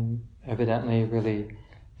 And evidently, really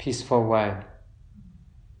peaceful way.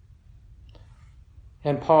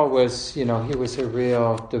 And Paul was, he was a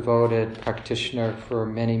real devoted practitioner for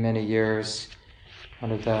many, many years.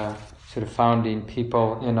 One of the sort of founding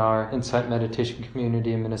people in our Insight Meditation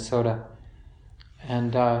community in Minnesota.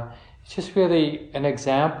 And it's just really an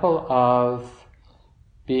example of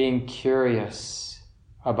being curious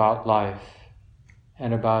about life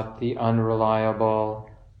and about the unreliable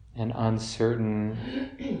and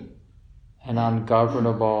uncertain and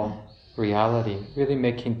ungovernable reality, really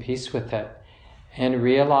making peace with it and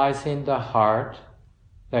realizing the heart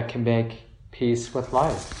that can make peace with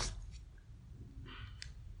life.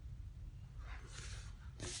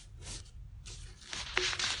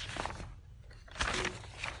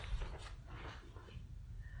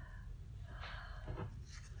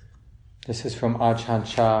 This is from Ajahn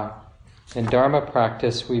Chah. In Dharma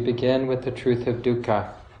practice, we begin with the truth of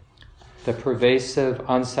dukkha, the pervasive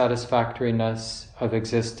unsatisfactoriness of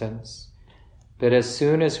existence. But as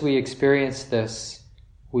soon as we experience this,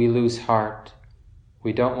 we lose heart.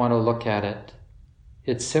 We don't want to look at it.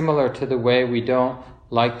 It's similar to the way we don't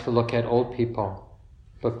like to look at old people,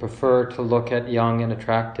 but prefer to look at young and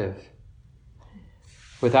attractive.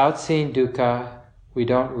 Without seeing dukkha, we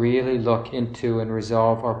don't really look into and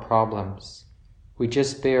resolve our problems. We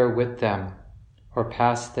just bear with them or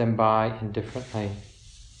pass them by indifferently.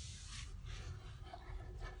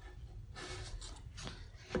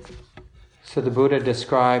 So the Buddha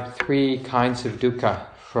described 3 kinds of dukkha,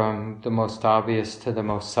 from the most obvious to the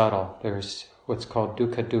most subtle. There's what's called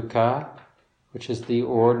dukkha, which is the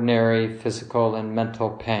ordinary physical and mental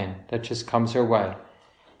pain that just comes our way.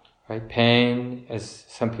 right? Pain, as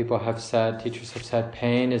some people have said, teachers have said,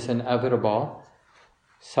 pain is inevitable,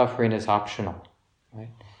 suffering is optional, right?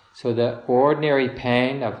 So the ordinary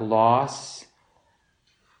pain of loss,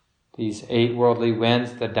 these 8 worldly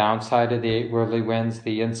winds, the downside of the 8 worldly winds,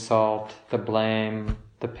 the insult, the blame,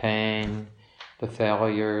 the pain, the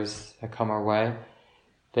failures that come our way,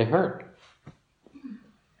 they hurt.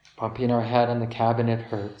 Bumping our head on the cabinet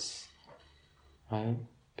hurts, right?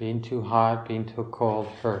 Being too hot, being too cold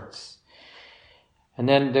hurts. And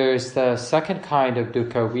then there's the second kind of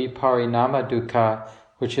dukkha, viparinama dukkha,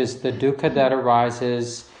 which is the dukkha that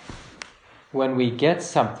arises when we get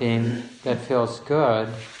something that feels good,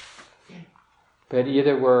 but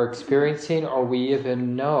either we're experiencing or we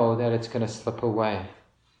even know that it's going to slip away.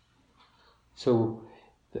 So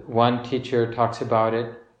one teacher talks about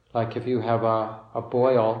it like if you have a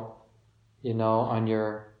boil, on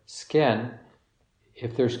your skin,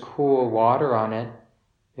 if there's cool water on it,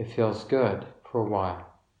 it feels good for a while.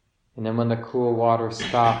 And then when the cool water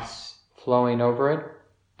stops flowing over it,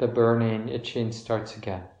 the burning, itching starts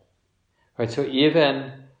again. Right? So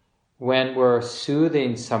even when we're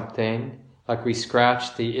soothing something, like we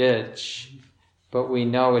scratch the itch, but we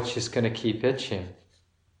know it's just going to keep itching.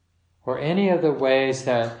 Or any of the ways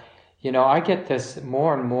that, I get this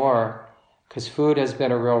more and more, because food has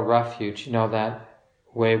been a real refuge, that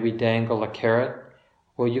way we dangle a carrot.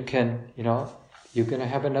 Well, you can, you're going to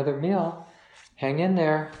have another meal. Hang in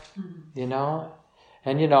there,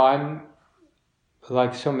 And, I'm,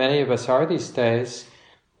 like so many of us are these days,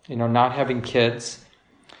 not having kids.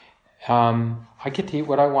 I get to eat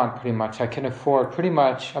what I want pretty much. I can afford pretty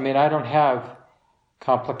much, I don't have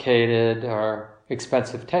complicated or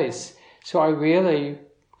expensive tastes. So I really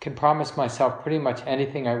can promise myself pretty much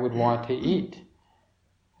anything I would want to eat.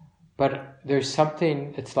 But there's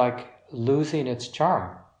something, it's like losing its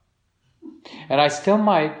charm. And I still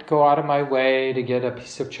might go out of my way to get a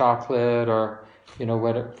piece of chocolate or,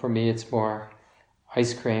 for me it's more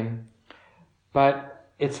ice cream. But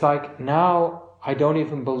it's like now I don't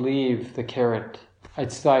even believe the carrot.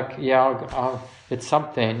 It's like, it's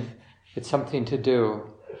something to do.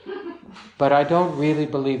 But I don't really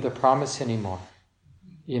believe the promise anymore.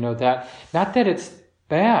 That, not that it's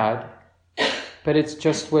bad, but it's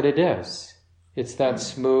just what it is. It's that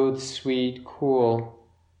smooth, sweet, cool,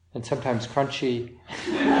 and sometimes crunchy,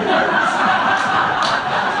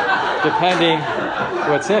 depending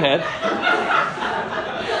what's in it.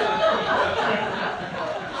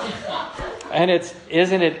 And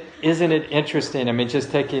isn't it interesting?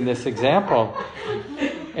 Just taking this example,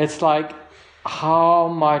 it's like how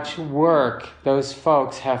much work those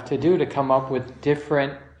folks have to do to come up with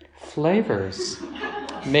different flavors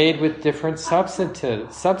made with different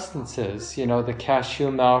substances. The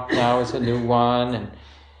cashew milk now is a new one, and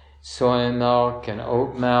soy milk and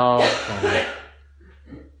oat milk, and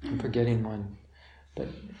I'm forgetting one, but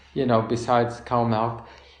besides cow milk,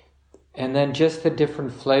 and then just the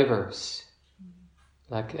different flavors.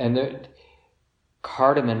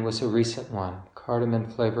 Cardamom was a recent one, cardamom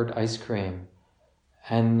flavored ice cream.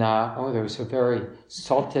 And there was a very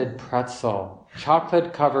salted pretzel,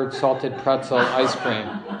 chocolate covered salted pretzel ice cream.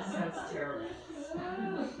 Sounds terrible.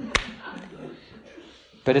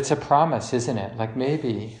 But it's a promise, isn't it? Like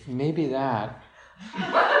maybe that.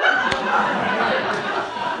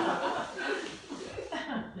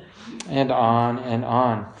 And on and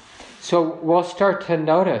on. So we'll start to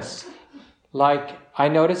notice, like I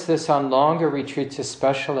notice this on longer retreats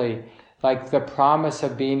especially, like the promise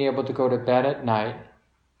of being able to go to bed at night.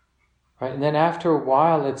 Right? And then after a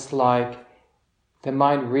while, it's like the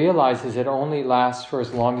mind realizes it only lasts for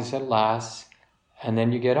as long as it lasts, and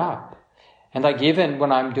then you get up. And like even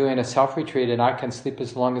when I'm doing a self-retreat and I can sleep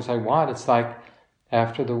as long as I want, it's like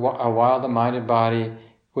after a while the mind and body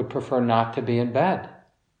would prefer not to be in bed.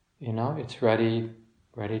 It's ready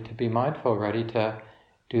to be mindful, ready to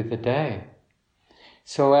do the day.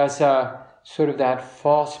 So as a sort of that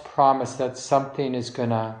false promise that something is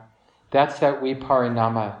that's that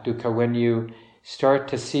viparinama dukkha, when you start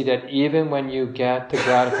to see that even when you get the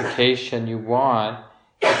gratification you want,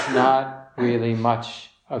 it's not really much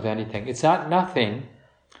of anything. It's not nothing.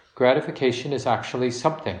 Gratification is actually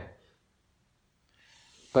something.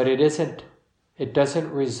 But it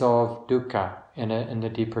doesn't resolve dukkha in the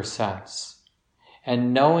deeper sense.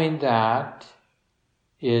 And knowing that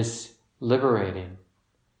is liberating.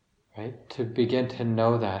 Right? To begin to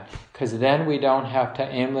know that. Because then we don't have to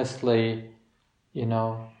aimlessly,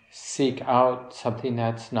 seek out something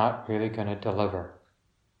that's not really going to deliver.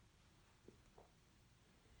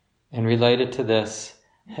 And related to this,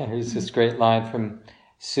 here's this great line from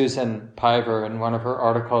Susan Piver in one of her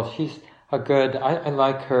articles. a good, I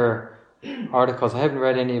like her articles. I haven't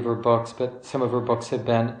read any of her books, but some of her books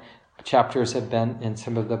chapters have been in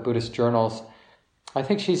some of the Buddhist journals. I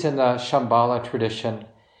think she's in the Shambhala tradition,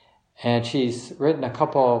 and she's written a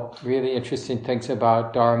couple really interesting things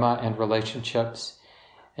about Dharma and relationships.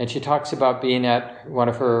 And she talks about being at one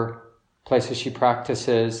of her places she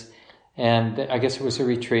practices, and I guess it was a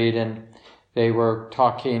retreat, and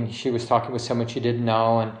she was talking with someone she didn't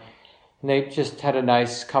know, and they just had a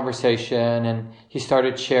nice conversation, and he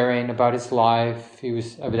started sharing about his life. He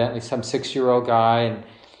was evidently some 6-year-old guy and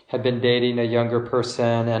had been dating a younger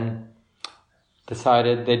person, and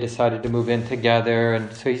they decided to move in together.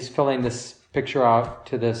 And so he's filling this picture out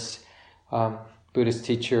to this Buddhist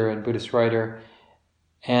teacher and Buddhist writer.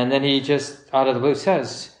 And then he just, out of the blue,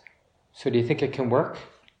 says, "So do you think it can work?"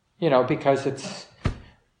 Because it's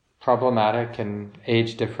problematic and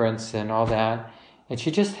age difference and all that. And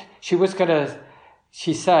she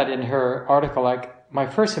said in her article, like, my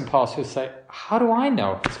first impulse was like, how do I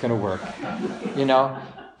know if it's going to work?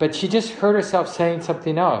 But she just heard herself saying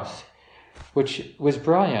something else, which was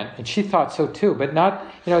brilliant. And she thought so too, but not,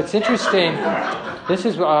 it's interesting. This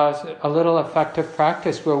is a little effective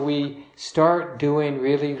practice where we start doing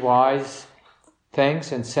really wise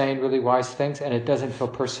things and saying really wise things, and it doesn't feel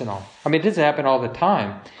personal. I mean, it doesn't happen all the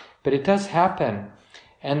time, but it does happen.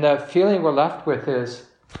 And the feeling we're left with is,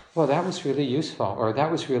 well, that was really useful, or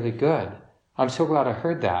that was really good. I'm so glad I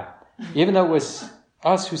heard that, even though it was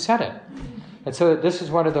us who said it. And so this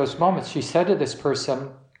is one of those moments. She said to this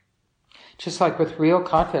person, just like with real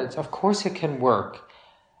confidence, of course it can work,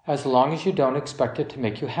 as long as you don't expect it to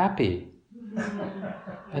make you happy.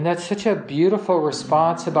 And that's such a beautiful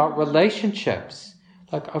response about relationships.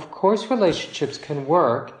 Like, of course relationships can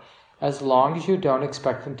work as long as you don't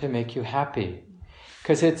expect them to make you happy.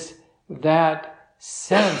 Because it's that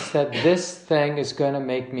sense that this thing is going to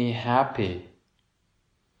make me happy.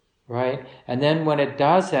 Right? And then when it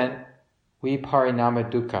doesn't, we parinama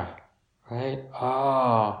dukkha. Right?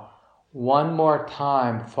 One more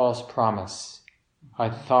time, false promise. I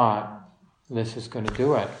thought this is going to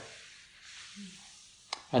do it.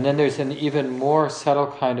 And then there's an even more subtle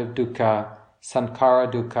kind of dukkha, sankhara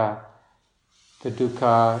dukkha, the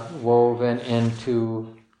dukkha woven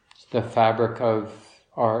into the fabric of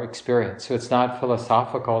our experience. So it's not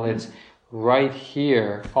philosophical, it's right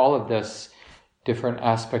here, all of this different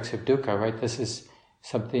aspects of dukkha, right? This is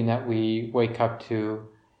something that we wake up to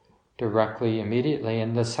directly, immediately.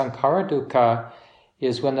 And the sankhara dukkha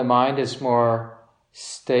is when the mind is more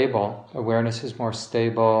stable, awareness is more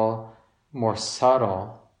stable, more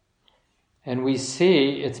subtle. And we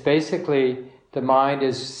see, it's basically, the mind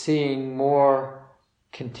is seeing more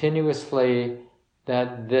continuously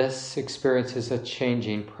that this experience is a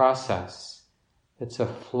changing process. It's a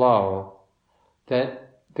flow.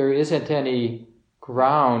 That there isn't any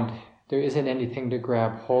ground, there isn't anything to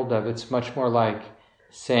grab hold of. It's much more like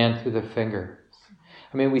sand through the fingers.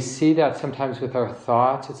 I mean, we see that sometimes with our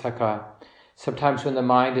thoughts. It's like sometimes when the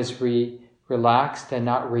mind is relaxed and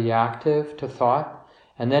not reactive to thought,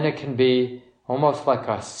 and then it can be almost like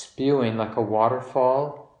a spewing, like a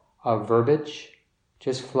waterfall of verbiage,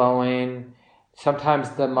 just flowing.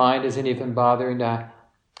 Sometimes the mind isn't even bothering to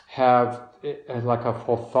have like a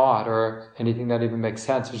full thought or anything that even makes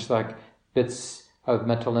sense. It's just like bits of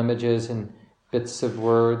mental images and bits of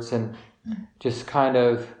words, and just kind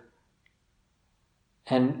of,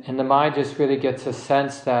 and the mind just really gets a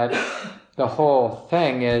sense that the whole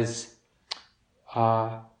thing is,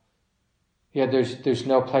 there's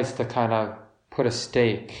no place to kind of put a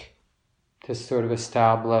stake, to sort of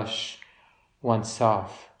establish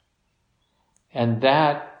oneself. And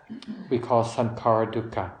that we call sankhara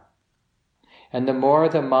dukkha. And the more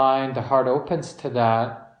the mind, the heart opens to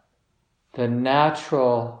that, the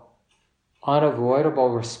natural,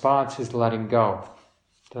 unavoidable response is letting go.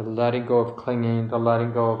 The letting go of clinging, the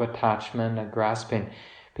letting go of attachment and grasping.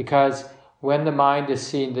 Because when the mind is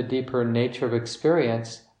seeing the deeper nature of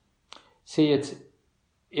experience, see, it's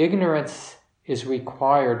ignorance is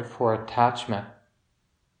required for attachment.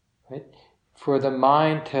 Right? For the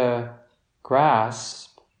mind to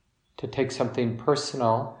grasp, to take something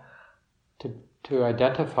personal, to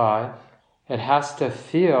identify, it has to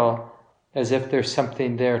feel as if there's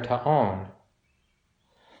something there to own.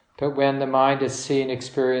 But when the mind is seeing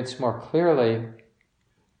experience more clearly,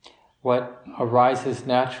 what arises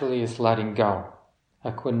naturally is letting go,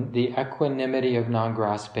 the equanimity of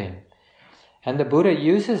non-grasping. And the Buddha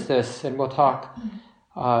uses this, and we'll talk,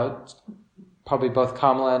 probably both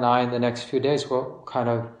Kamala and I in the next few days, we'll kind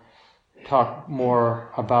of talk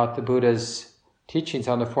more about the Buddha's teachings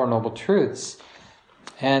on the Four Noble Truths.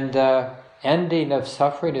 And ending of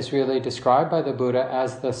suffering is really described by the Buddha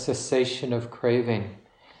as the cessation of craving.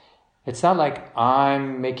 It's not like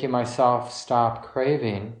I'm making myself stop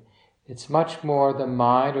craving. It's much more the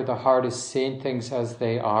mind or the heart is seeing things as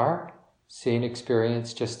they are, seeing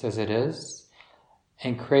experience just as it is,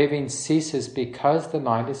 and craving ceases because the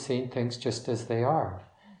mind is seeing things just as they are,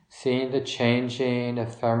 seeing the changing,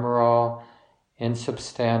 ephemeral,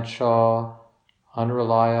 insubstantial,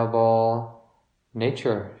 unreliable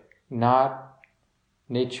nature, not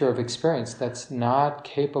nature of experience that's not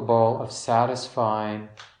capable of satisfying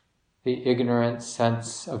the ignorant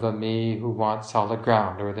sense of a me who wants solid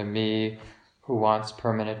ground, or the me who wants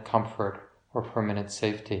permanent comfort or permanent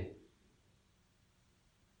safety.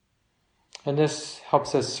 And this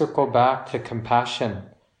helps us circle back to compassion.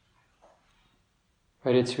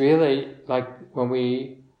 Right? It's really like when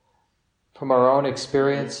we, from our own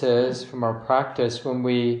experiences, from our practice, when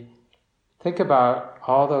we think about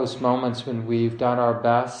all those moments when we've done our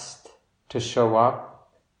best to show up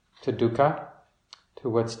to dukkha, to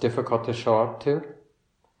what's difficult to show up to,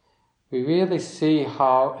 we really see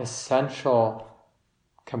how essential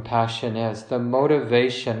compassion is. The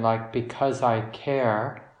motivation, like because I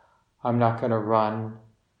care, I'm not going to run,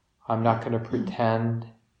 I'm not going to pretend,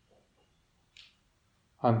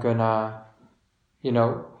 I'm going to,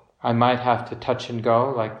 I might have to touch and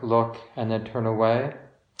go, like look and then turn away.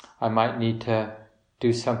 I might need to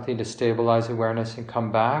do something to stabilize awareness and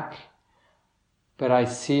come back. But I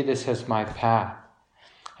see this as my path.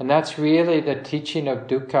 And that's really the teaching of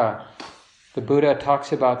dukkha. The Buddha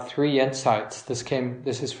talks about 3 insights. This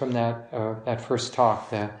is from that first talk,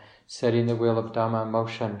 the setting the wheel of Dhamma in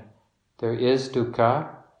motion. There is dukkha.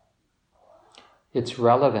 It's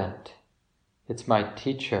relevant. It's my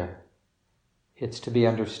teacher. It's to be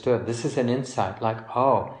understood. This is an insight, like,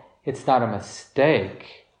 it's not a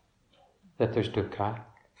mistake that there's dukkha.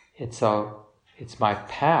 It's my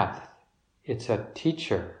path. It's a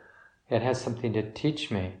teacher. It has something to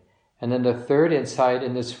teach me. And then the third insight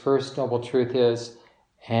in this first noble truth is,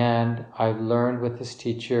 and I've learned what this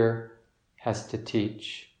teacher has to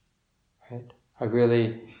teach. Right? I've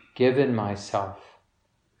really given myself,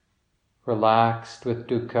 relaxed with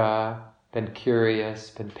dukkha, been curious,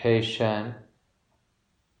 been patient,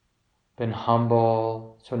 been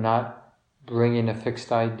humble, so not bringing a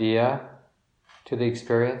fixed idea to the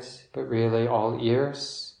experience, but really all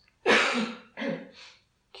ears,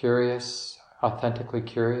 curious, authentically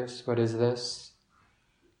curious, what is this?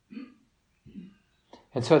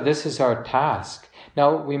 And so this is our task.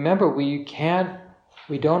 Now remember, we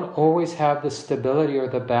don't always have the stability or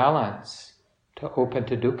the balance to open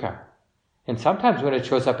to dukkha. And sometimes when it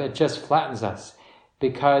shows up, it just flattens us,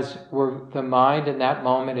 because the mind in that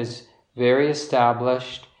moment is very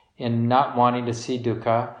established in not wanting to see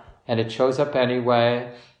dukkha, and it shows up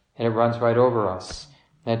anyway, and it runs right over us.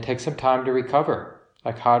 And it takes some time to recover,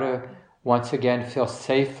 like how to once again feel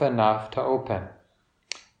safe enough to open,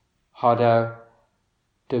 how to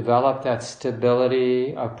develop that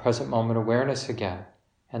stability of present moment awareness again,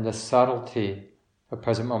 and the subtlety of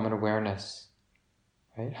present moment awareness.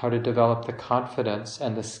 Right? How to develop the confidence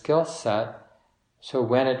and the skill set, so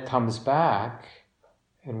when it comes back,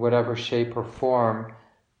 in whatever shape or form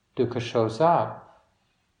dukkha shows up,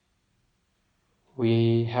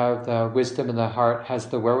 we have the wisdom in the heart, has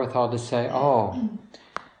the wherewithal to say,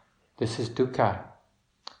 this is dukkha.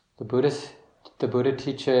 The Buddha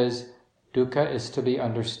teaches dukkha is to be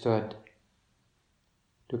understood.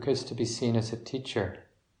 Dukkha is to be seen as a teacher.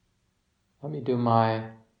 Let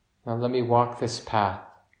me walk this path.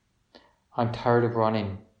 I'm tired of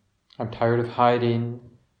running. I'm tired of hiding.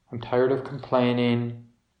 I'm tired of complaining.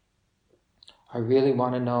 I really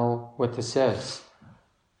want to know what this is.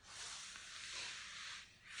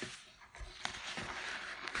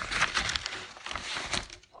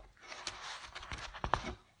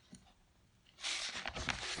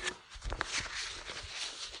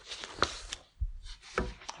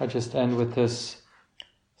 I'll just end with this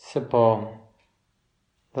simple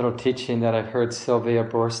little teaching that I've heard Sylvia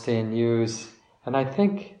Borstein use. And I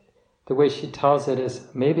think the way she tells it is,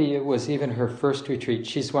 maybe it was even her first retreat.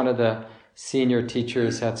 She's one of the senior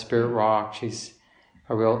teachers at Spirit Rock. She's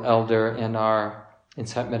a real elder in our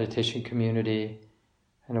Insight Meditation community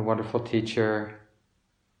and a wonderful teacher.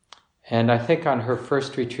 And I think on her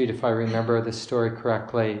first retreat, if I remember the story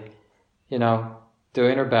correctly,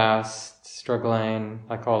 doing her best, struggling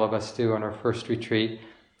like all of us do on our first retreat.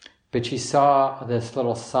 But she saw this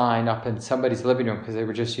little sign up in somebody's living room, because they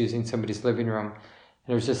were just using somebody's living room. And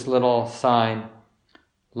there was this little sign,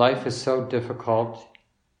 "Life is so difficult.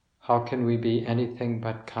 How can we be anything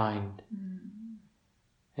but kind?"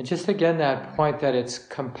 And just again that point that it's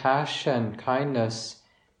compassion, kindness,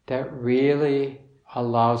 that really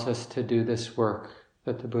allows us to do this work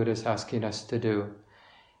that the Buddha is asking us to do.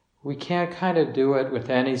 We can't kind of do it with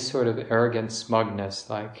any sort of arrogant smugness,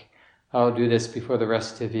 like, I'll do this before the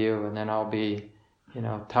rest of you, and then I'll be,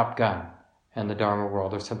 Top Gun in the Dharma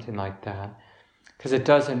world or something like that. Because it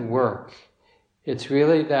doesn't work. It's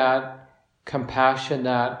really that compassion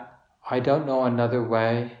that I don't know another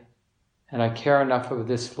way, and I care enough of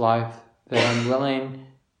this life that I'm willing,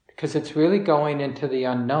 because it's really going into the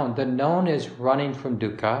unknown. The known is running from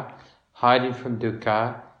dukkha, hiding from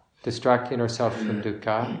dukkha, distracting ourselves from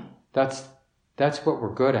dukkha. That's what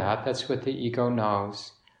we're good at. That's what the ego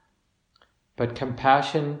knows. But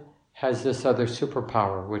compassion has this other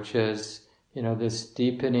superpower, which is, this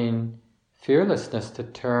deepening fearlessness to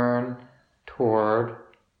turn toward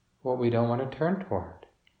what we don't want to turn toward.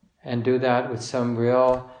 And do that with some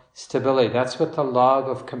real stability. That's what the love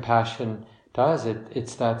of compassion does.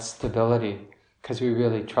 It's that stability, because we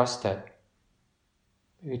really trust it.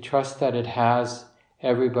 We trust that it has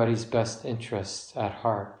everybody's best interests at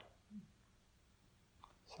heart.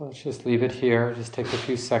 So let's just leave it here. Just take a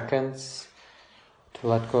few seconds to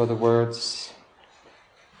let go of the words.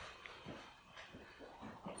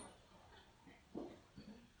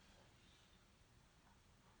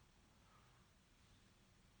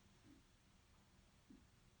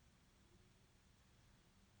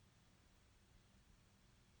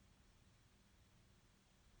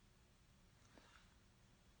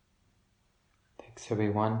 Thanks,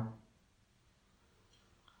 everyone.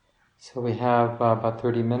 So we have about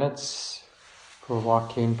 30 minutes for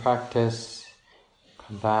walking practice.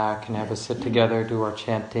 Come back and have us sit together, do our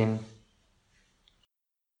chanting.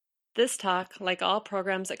 This talk, like all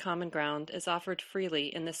programs at Common Ground, is offered freely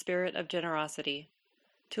in the spirit of generosity.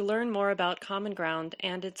 To learn more about Common Ground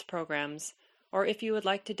and its programs, or if you would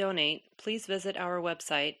like to donate, please visit our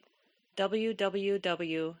website,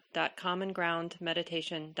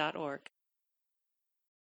 www.commongroundmeditation.org.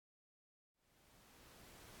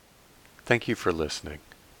 Thank you for listening.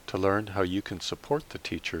 To learn how you can support the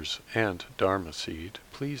teachers and Dharma Seed,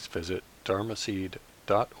 please visit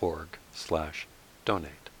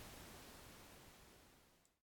dharmaseed.org/donate.